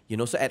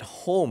 So at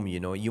home,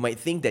 you might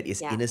think that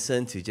it's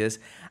innocent to just,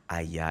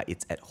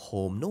 it's at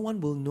home. No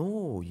one will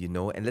know,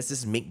 and let's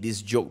just make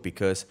this joke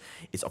because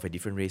it's of a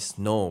different race.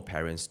 No,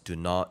 parents, do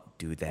not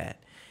do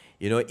that.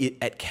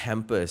 At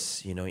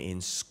campus,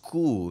 in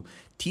school,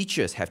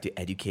 teachers have to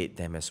educate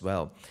them as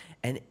well.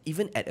 And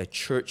even at a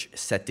church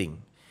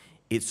setting,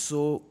 it's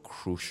so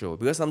crucial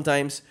because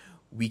sometimes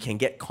we can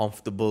get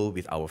comfortable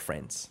with our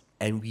friends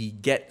and we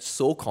get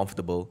so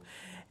comfortable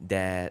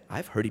that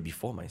I've heard it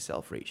before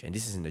myself, Rach, and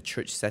this is in the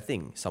church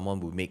setting. Someone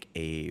will make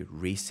a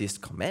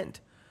racist comment,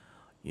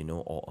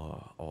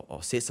 or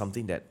say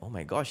something that, oh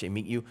my gosh, it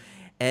make you,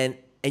 and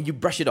you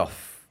brush it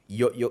off.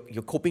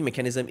 Your coping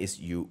mechanism is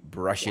you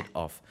brush it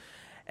off,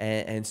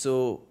 and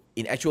so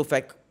in actual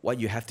fact, what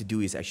you have to do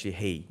is actually,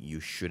 hey,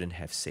 you shouldn't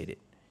have said it,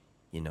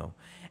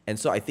 and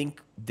so I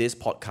think this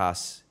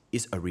podcast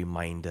is a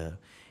reminder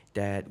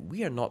that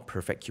we are not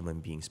perfect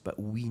human beings, but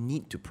we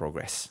need to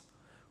progress.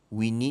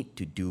 We need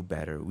to do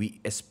better.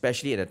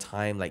 Especially at a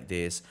time like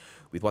this,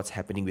 with what's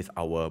happening with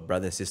our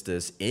brothers and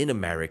sisters in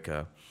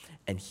America,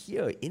 and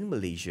here in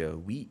Malaysia,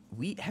 we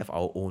have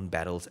our own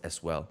battles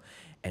as well,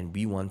 and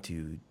we want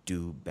to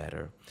do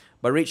better.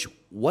 But Rich,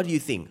 what do you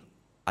think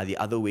are the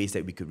other ways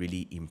that we could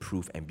really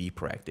improve and be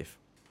proactive?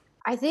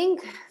 I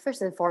think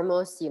first and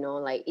foremost,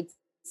 it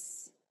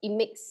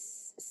makes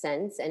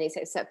sense and it's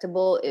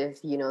acceptable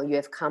if you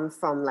have come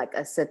from like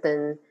a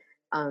certain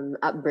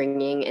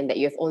upbringing, and that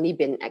you have only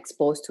been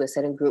exposed to a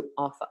certain group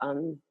of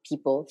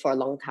people for a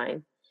long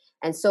time.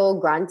 And so,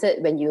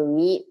 granted, when you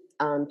meet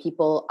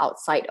people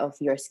outside of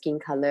your skin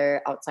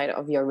color, outside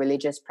of your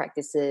religious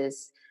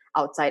practices,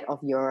 outside of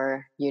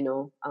your,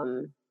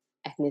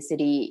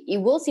 ethnicity, it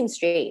will seem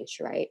strange,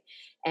 right?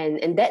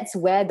 And that's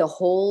where the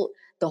whole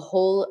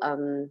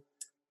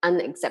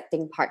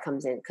unaccepting part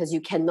comes in, because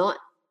you cannot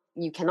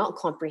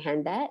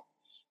comprehend that,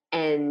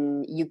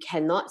 and you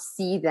cannot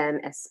see them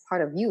as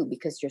part of you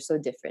because you're so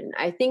different.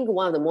 I think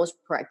one of the most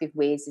proactive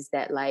ways is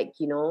that, like,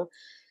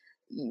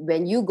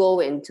 when you go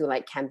into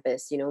like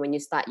campus, when you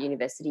start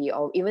university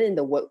or even in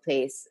the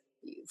workplace,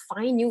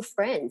 find new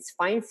friends,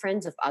 find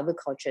friends of other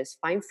cultures,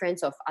 find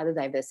friends of other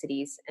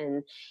diversities.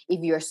 And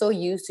if you're so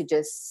used to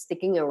just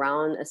sticking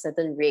around a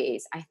certain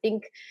race, I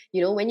think,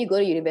 when you go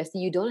to university,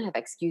 you don't have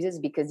excuses,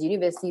 because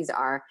universities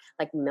are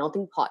like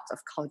melting pots of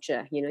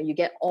culture. You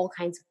get all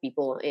kinds of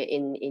people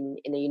in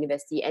a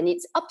university, and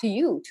it's up to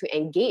you to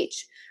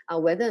engage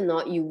whether or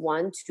not you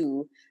want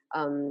to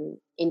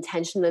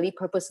intentionally,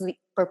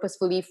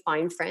 purposefully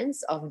find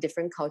friends of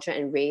different culture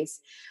and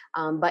race.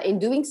 But in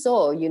doing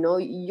so,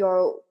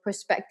 your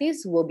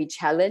perspectives will be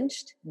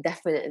challenged,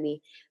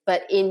 definitely.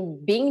 But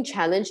in being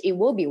challenged, it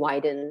will be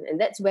widened.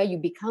 And that's where you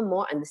become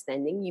more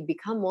understanding, you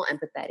become more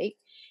empathetic,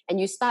 and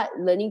you start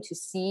learning to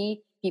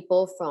see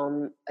people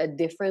from a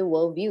different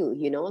worldview.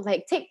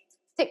 Like take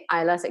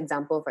Isla's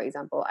example, for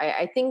example.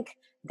 I think,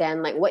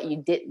 Dan, like what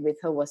you did with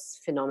her was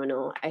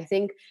phenomenal. I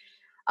think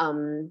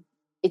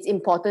it's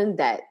important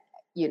that,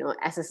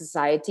 as a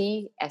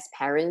society, as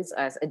parents,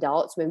 as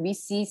adults, when we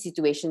see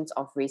situations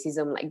of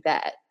racism like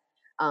that,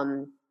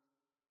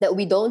 that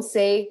we don't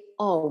say,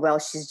 oh, well,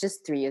 she's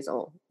just 3 years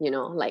old,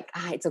 like,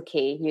 it's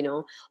okay,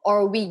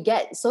 or we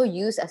get so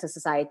used as a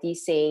society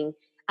saying,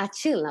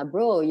 chill lah,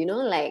 bro,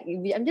 like,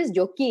 I'm just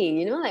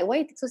joking, like, why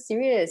you take so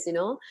serious,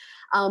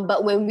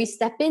 but when we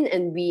step in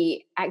and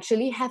we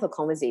actually have a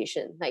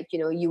conversation, like,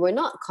 you were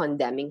not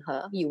condemning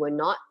her, you were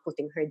not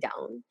putting her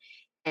down.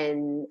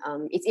 And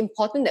it's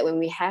important that when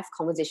we have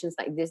conversations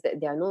like this, that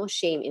there are no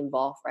shame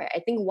involved, right? I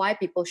think why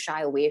people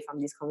shy away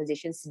from these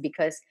conversations is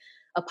because,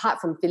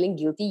 apart from feeling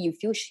guilty, you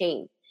feel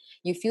shame,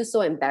 you feel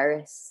so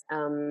embarrassed,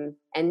 and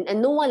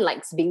no one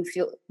likes being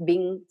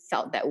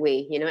felt that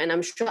way, and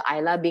I'm sure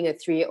Isla, being a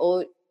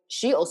 3-year-old,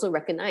 she also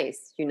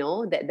recognized,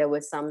 that there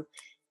was some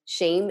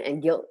shame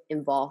and guilt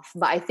involved.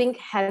 But I think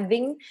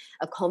having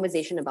a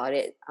conversation about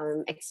it,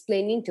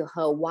 explaining to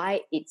her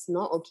why it's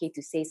not okay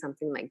to say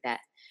something like that,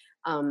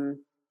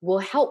 will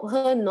help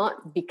her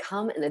not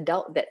become an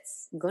adult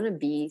that's going to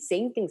be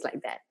saying things like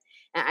that.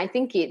 And I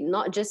think it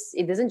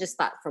doesn't just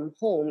start from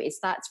home, it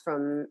starts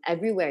from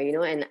everywhere,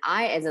 and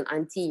I, as an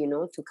auntie,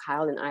 to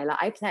Kyle and Isla,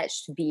 I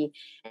pledge to be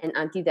an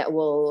auntie that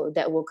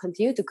will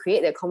continue to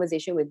create that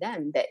conversation with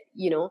them, that,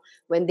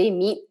 when they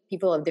meet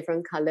people of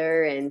different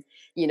color, and,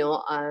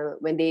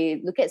 when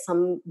they look at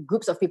some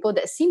groups of people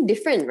that seem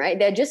different, right?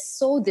 They're just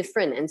so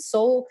different, and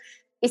so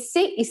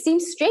it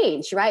seems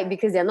strange, right?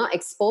 Because they're not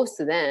exposed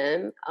to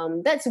them.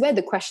 That's where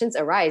the questions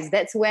arise.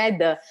 That's where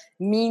the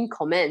mean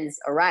comments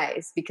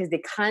arise, because they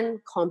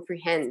can't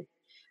comprehend.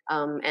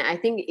 And I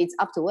think it's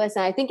up to us.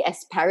 And I think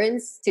as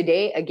parents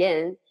today,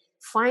 again,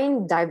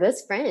 find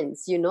diverse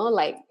friends,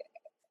 like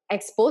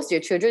expose your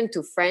children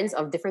to friends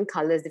of different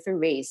colors, different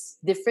race,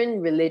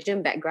 different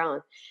religion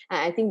background.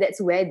 And I think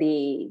that's where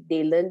they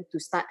learn to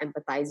start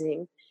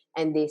empathizing,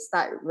 and they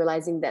start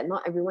realizing that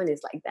not everyone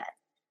is like that.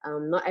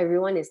 Not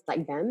everyone is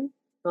like them.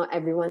 Not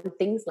everyone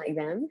thinks like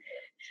them.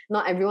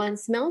 Not everyone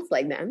smells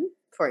like them,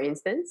 for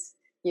instance.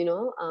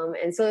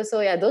 And so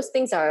yeah, those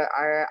things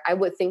are I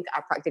would think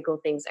are practical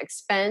things.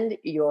 Expand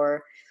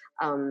your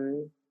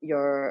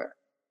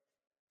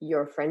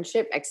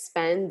friendship,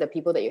 expand the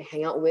people that you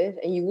hang out with,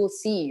 and you will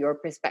see your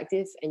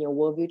perspective and your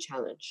worldview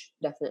challenge.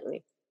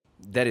 Definitely.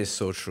 That is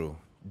so true.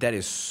 That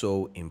is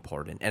so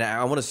important. And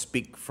I want to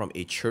speak from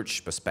a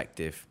church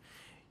perspective.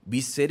 We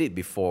said it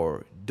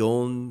before,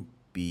 don't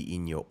be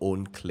in your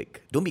own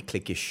clique. Don't be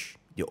cliquish,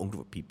 your own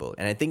group of people.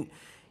 And I think,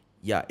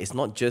 it's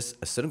not just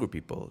a certain group of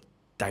people.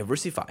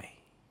 Diversify.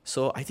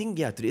 So I think,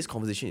 today's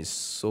conversation is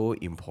so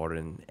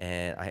important.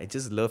 And I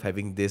just love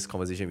having this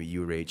conversation with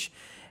you, Rach,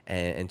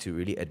 and to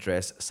really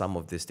address some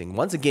of this thing.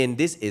 Once again,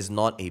 this is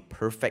not a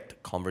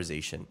perfect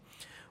conversation,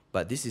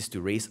 but this is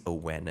to raise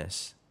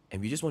awareness.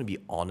 And we just want to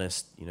be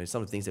honest,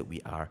 some of the things that we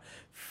are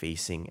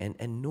facing.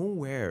 And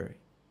nowhere,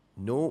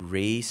 no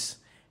race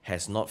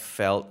has not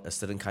felt a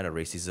certain kind of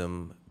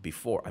racism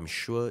before. I'm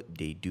sure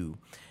they do.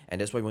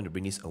 And that's why we want to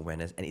bring this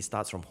awareness. And it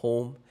starts from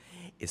home,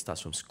 it starts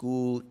from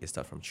school, it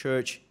starts from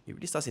church. It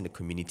really starts in the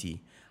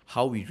community,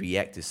 how we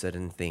react to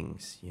certain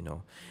things,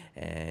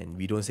 And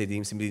we don't say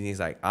simply things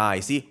like,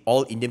 you see,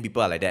 all Indian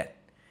people are like that,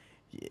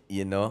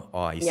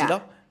 or you see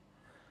that?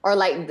 Or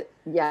like,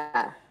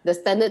 the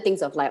standard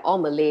things of like all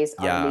Malays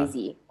are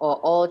lazy, or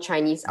all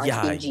Chinese are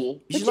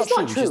stingy, which is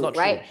not true,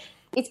 right?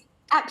 It's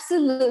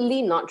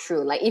absolutely not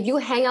true. Like, if you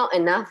hang out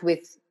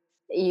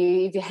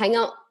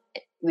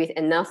with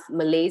enough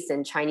Malays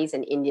and Chinese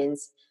and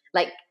Indians,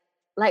 like,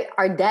 like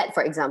our dad,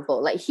 for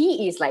example, like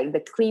he is like the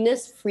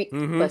cleanest freak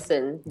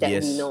person that we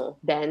Yes. know.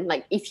 Then,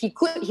 like if he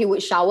could, he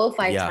would shower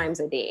five Yeah. times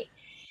a day.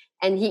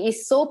 And he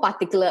is so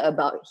particular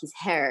about his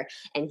hair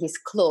and his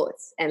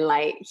clothes. And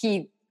like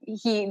he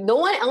no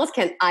one else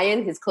can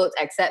iron his clothes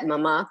except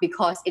mama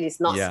because it is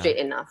not Yeah. straight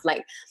enough.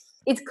 Like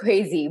it's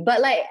crazy. But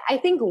like I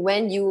think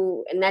when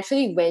you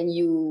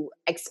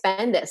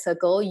expand that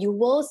circle, you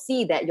will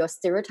see that your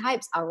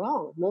stereotypes are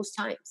wrong most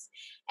times.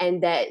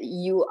 And that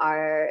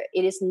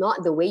it is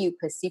not the way you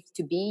perceive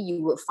to be.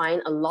 You will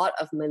find a lot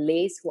of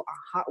Malays who are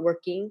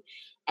hardworking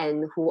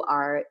and who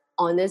are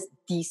honest,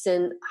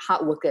 decent,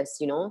 hard workers,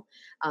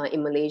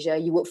 in Malaysia.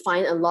 You would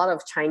find a lot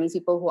of Chinese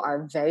people who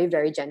are very,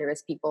 very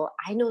generous people.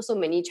 I know so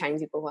many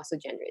Chinese people who are so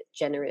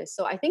generous.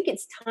 So I think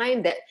it's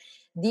time that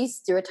these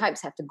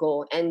stereotypes have to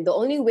go. And the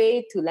only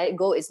way to let it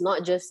go is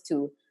not just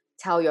to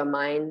tell your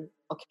mind,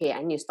 okay,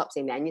 I need to stop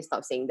saying that, I need to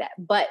stop saying that.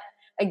 But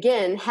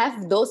again,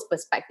 have those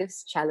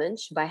perspectives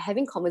challenged by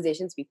having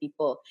conversations with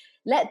people.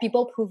 Let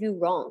people prove you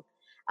wrong.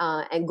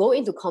 And go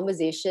into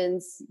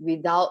conversations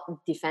without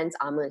defense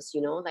armors,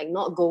 like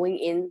not going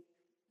in,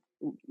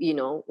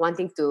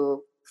 wanting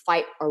to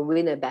fight or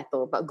win a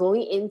battle, but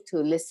going in to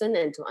listen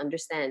and to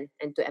understand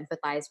and to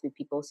empathize with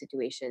people's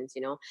situations.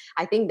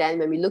 I think then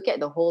when we look at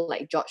the whole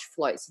like George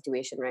Floyd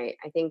situation, right,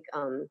 I think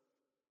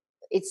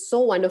it's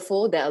so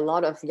wonderful that a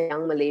lot of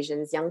young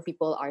Malaysians, young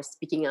people are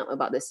speaking out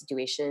about the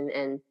situation,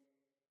 and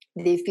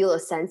they feel a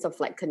sense of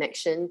like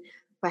connection,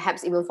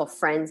 perhaps even for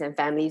friends and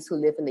families who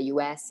live in the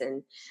US,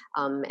 and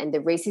the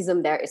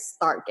racism there is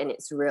stark and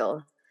it's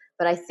real.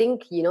 But I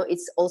think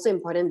it's also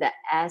important that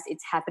as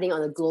it's happening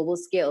on a global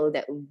scale,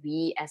 that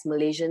we as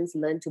Malaysians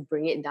learn to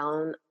bring it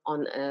down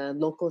on a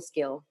local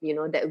scale.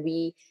 That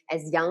we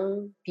as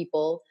young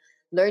people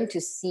learn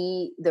to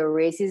see the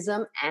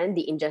racism and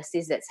the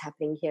injustice that's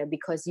happening here,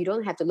 because you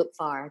don't have to look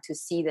far to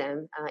see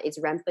them. It's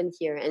rampant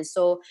here. And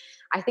so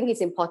I think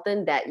it's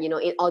important that,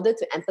 in order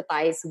to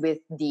empathize with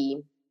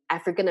the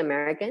African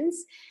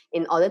Americans,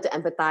 in order to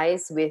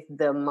empathize with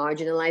the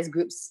marginalized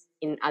groups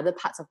in other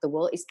parts of the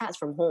world, it starts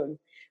from home.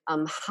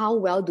 How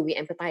well do we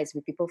empathize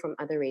with people from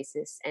other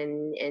races?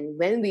 And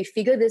when we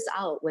figure this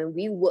out, when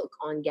we work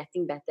on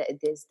getting better at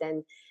this,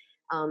 then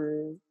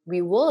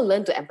we will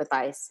learn to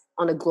empathize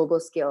on a global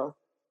scale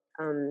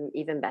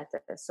even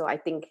better. So I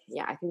think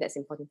that's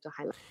important to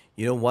highlight.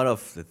 One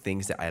of the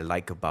things that I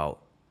like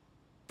about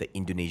the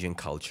Indonesian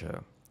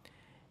culture,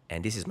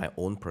 and this is my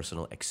own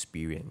personal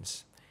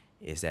experience,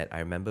 is that I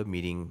remember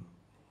meeting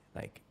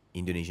like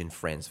Indonesian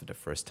friends for the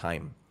first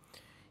time,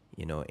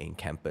 in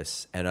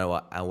campus. And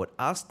I would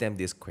ask them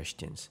these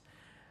questions.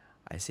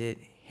 I said,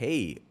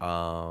 hey,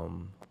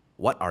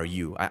 what are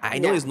you? I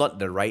know it's not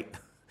the right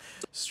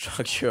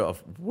structure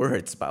of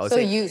words, but I would So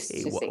say, used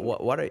hey, to saying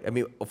what are, I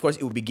mean, of course,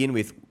 it would begin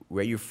with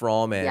where you're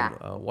from and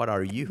Yeah. What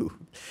are you?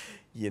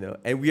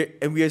 And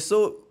we are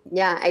so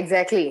Yeah,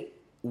 exactly.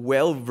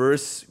 well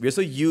versed, we're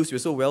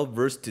so well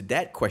versed to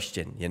that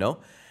question,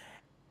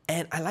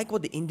 And I like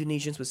what the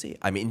Indonesians would say.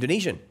 I'm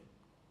Indonesian.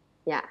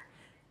 Yeah.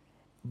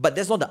 But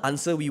that's not the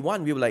answer we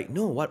want. We were like,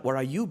 no, what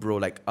are you, bro?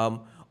 Like,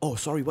 oh,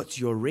 sorry, what's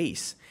your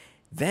race?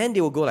 Then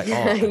they will go like, oh,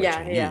 I'm a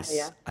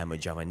Chinese, I'm a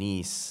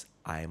Javanese,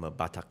 I'm a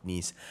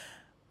Bataknese.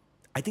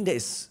 I think that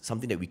is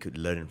something that we could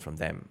learn from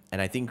them.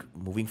 And I think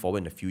moving forward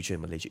in the future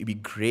in Malaysia, it'd be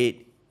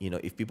great,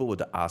 if people were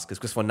to ask us.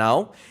 Because for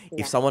now,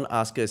 if someone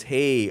asks us,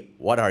 hey,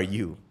 what are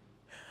you?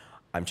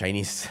 I'm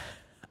Chinese,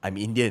 I'm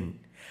Indian,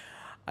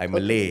 I'm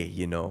Malay,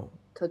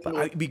 But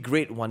Totally. it'd be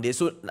great one day.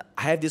 So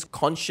I have this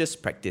conscious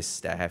practice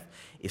that I have.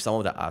 If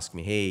someone were to ask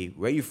me, hey,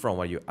 where are you from?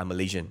 What are you? I'm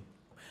Malaysian.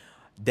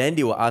 Then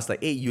they will ask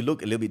like, hey, you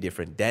look a little bit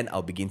different. Then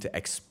I'll begin to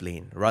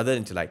explain rather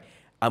than to like,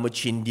 I'm a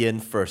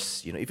Chindian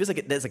first. It feels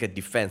like that's like a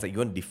defense, like you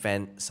want to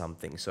defend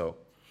something. So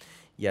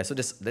yeah, so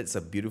that's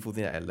a beautiful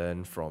thing that I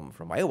learned from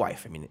my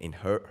wife. I mean, in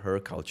her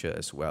culture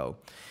as well.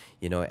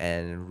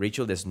 And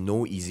Rachel, there's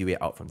no easy way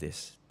out from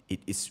this. It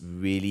is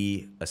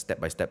really a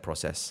step-by-step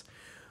process.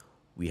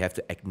 We have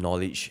to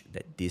acknowledge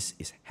that this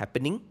is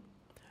happening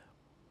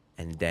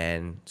and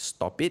then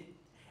stop it.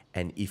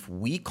 And if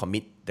we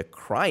commit the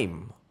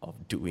crime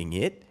of doing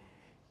it,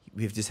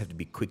 we just have to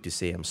be quick to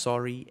say, I'm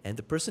sorry. And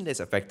the person that's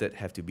affected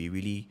have to be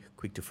really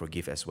quick to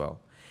forgive as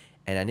well.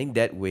 And I think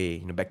that way,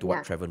 back to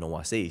what Trevor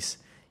Noah says,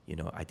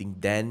 I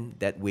think then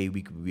that way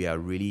we are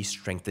really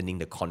strengthening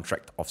the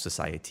contract of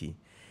society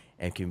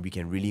and we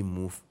can really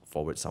move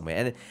forward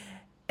somewhere.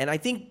 And I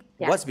think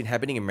what's been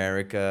happening in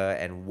America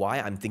and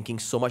why I'm thinking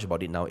so much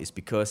about it now is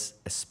because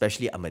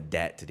especially I'm a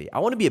dad today. I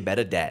want to be a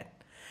better dad.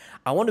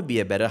 I want to be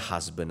a better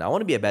husband. I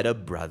want to be a better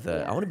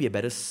brother. I want to be a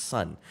better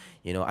son.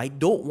 I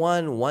don't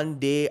want one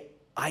day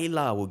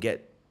Ayla will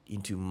get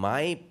into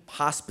my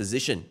past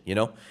position,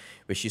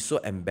 where she's so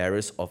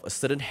embarrassed of a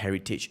certain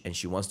heritage and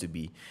she wants to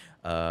be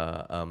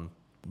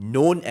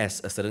known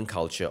as a certain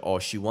culture, or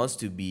she wants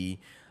to be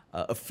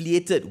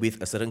affiliated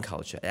with a certain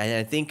culture. And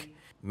I think,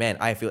 man,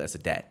 I feel as a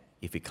dad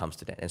if it comes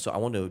to that. And so I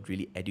want to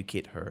really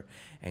educate her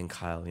and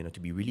Kyle, to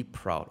be really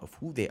proud of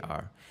who they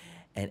are.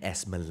 And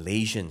as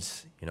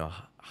Malaysians,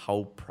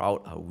 how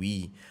proud are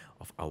we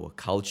of our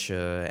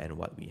culture and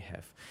what we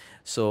have.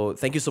 So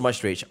thank you so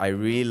much, Rach. I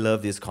really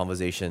love this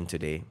conversation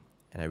today,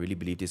 and I really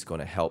believe this is going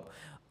to help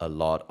a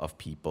lot of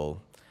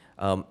people.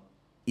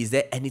 Is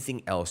there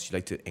anything else you'd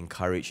like to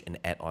encourage and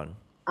add on?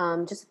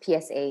 Just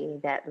a PSA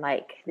that,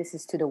 like, this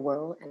is to the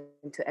world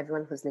and to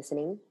everyone who's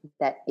listening,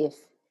 that if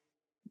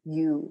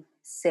you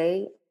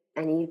say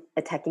any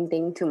attacking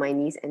thing to my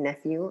niece and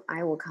nephew,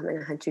 I will come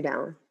and hunt you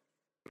down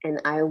and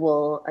I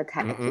will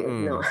attack you.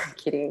 No, I'm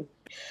kidding.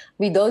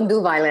 We don't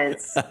do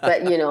violence,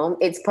 but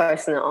it's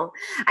personal.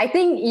 I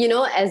think,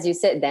 as you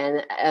said,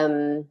 Dan,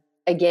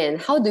 again,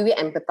 how do we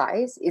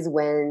empathize is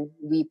when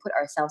we put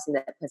ourselves in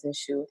that person's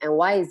shoe. And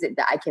why is it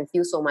that I can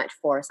feel so much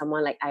for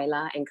someone like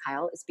Ayla and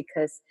Kyle? It's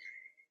because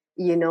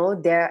they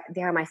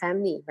are my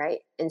family, right?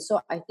 And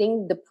so I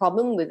think the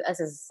problem with us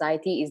as a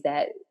society is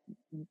that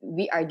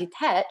we are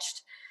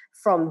detached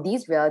from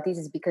these realities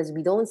is because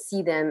we don't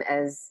see them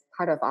as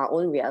part of our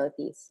own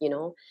realities,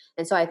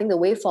 And so I think the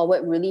way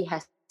forward really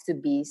has to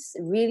be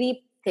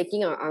really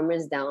taking our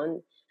armors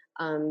down,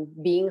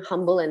 being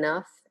humble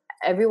enough,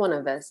 every one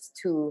of us,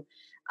 to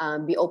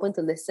be open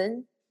to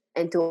listen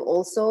and to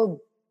also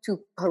to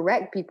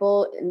correct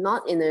people,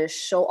 not in a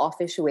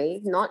show-offish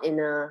way, not in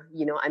a,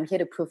 I'm here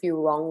to prove you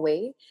wrong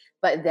way,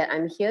 but that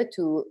I'm here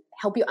to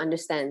help you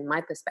understand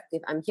my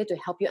perspective. I'm here to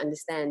help you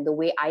understand the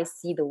way I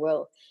see the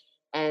world.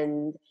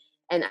 And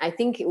I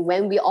think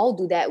when we all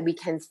do that, we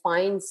can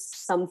find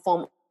some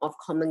form of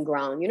common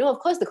ground. Of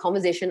course, the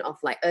conversation of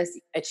like us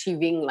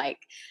achieving like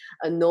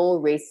a no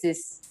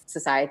racist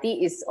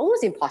society is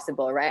almost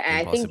impossible, right?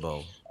 And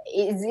Impossible.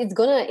 I think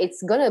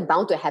it's gonna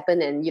bound to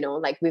happen, and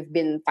like we've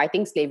been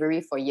fighting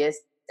slavery for years,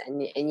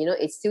 and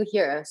it's still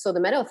here. So the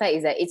matter of fact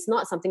is that it's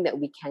not something that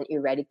we can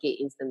eradicate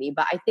instantly.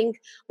 But I think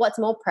what's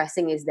more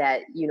pressing is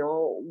that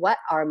what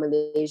are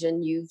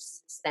Malaysian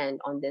youths stand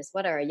on this?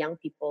 What are young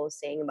people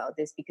saying about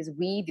this? Because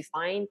we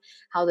define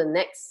how the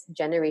next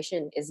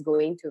generation is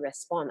going to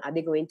respond. Are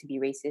they going to be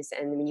racist?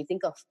 And when you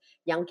think of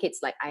young kids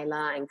like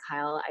Ayla and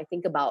Kyle, I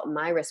think about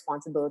my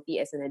responsibility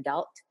as an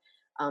adult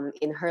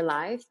in her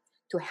life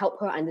to help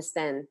her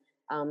understand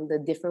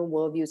the different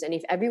worldviews. And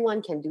if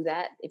everyone can do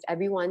that, if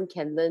everyone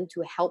can learn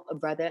to help a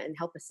brother and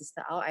help a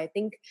sister out, I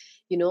think,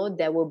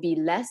 there will be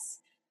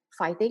less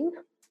fighting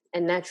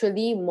and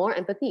naturally more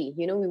empathy.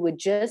 We would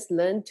just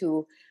learn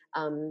to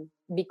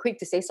be quick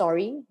to say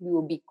sorry. We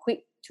will be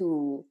quick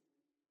to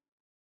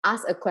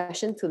ask a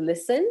question to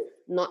listen,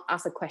 not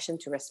ask a question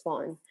to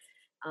respond.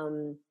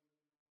 And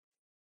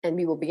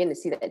we will begin to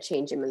see that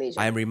change in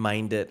Malaysia. I'm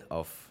reminded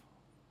of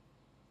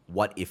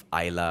what if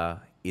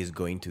Ayla is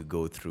going to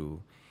go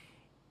through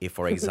if,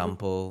 for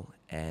example,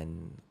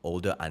 an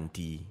older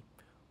auntie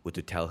were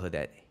to tell her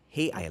that,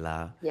 hey,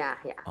 Ayla,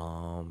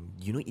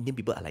 Indian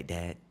people are like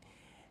that.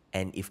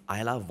 And if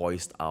Ayla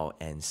voiced out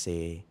and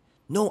say,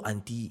 no,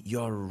 auntie,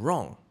 you're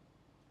wrong.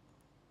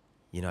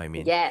 You know what I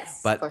mean?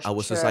 Yes. But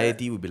our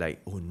society would be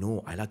like, oh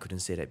no, Ayla couldn't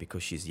say that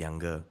because she's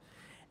younger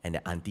and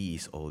the auntie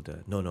is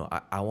older. No,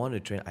 I want to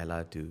train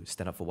Ayla to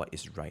stand up for what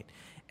is right.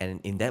 And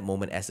in that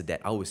moment, as a dad,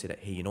 I always say that,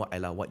 hey, you know what,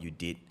 Ayla, what you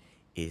did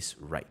is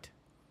right.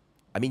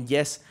 I mean,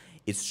 yes,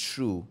 it's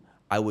true.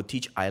 I would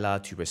teach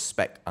Ayla to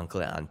respect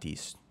uncle and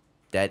aunties.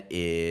 That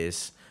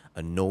is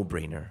a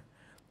no-brainer.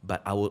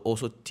 But I would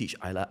also teach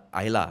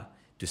Ayla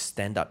to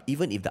stand up,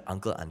 even if the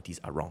uncle and aunties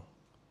are wrong.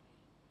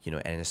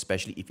 And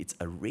especially if it's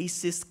a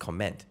racist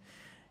comment.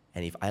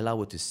 And if Ayla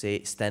were to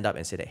stand up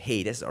and say that,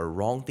 hey, that's a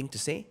wrong thing to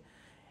say.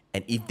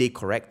 And if they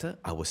correct her,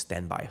 I will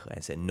stand by her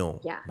and say,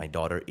 no, my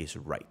daughter is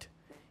right.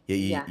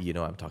 You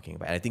know what I'm talking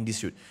about. And I think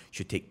this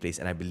should take place.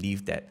 And I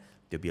believe that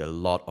there'll be a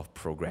lot of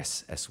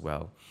progress as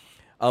well.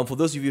 For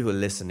those of you who are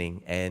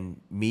listening, and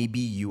maybe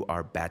you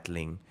are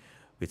battling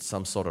with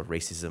some sort of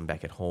racism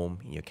back at home,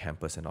 in your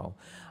campus and all,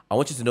 I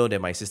want you to know that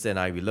my sister and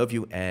I, we love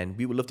you, and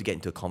we would love to get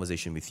into a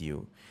conversation with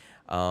you.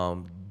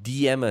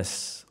 DM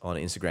us on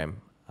Instagram.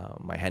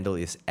 My handle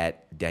is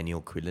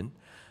 @DanielQuillan.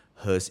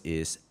 Hers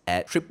is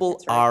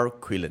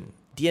 @RRQuillan.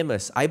 DM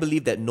us. I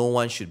believe that no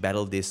one should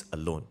battle this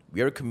alone.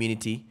 We are a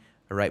community,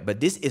 all right? But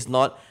this is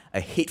not a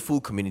hateful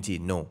community,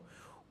 no.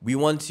 We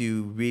want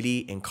to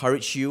really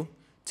encourage you.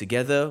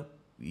 Together,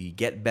 we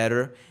get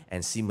better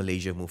and see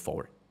Malaysia move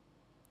forward.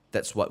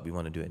 That's what we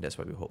want to do, and that's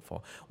what we hope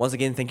for. Once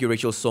again, thank you,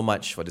 Rachel, so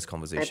much for this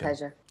conversation. My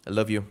pleasure. I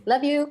love you.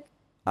 Love you.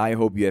 I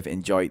hope you have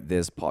enjoyed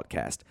this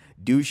podcast.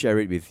 Do share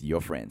it with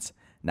your friends.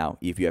 Now,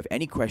 if you have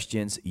any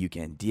questions, you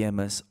can DM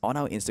us on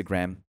our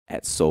Instagram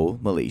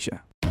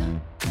 @SeoulMalaysia.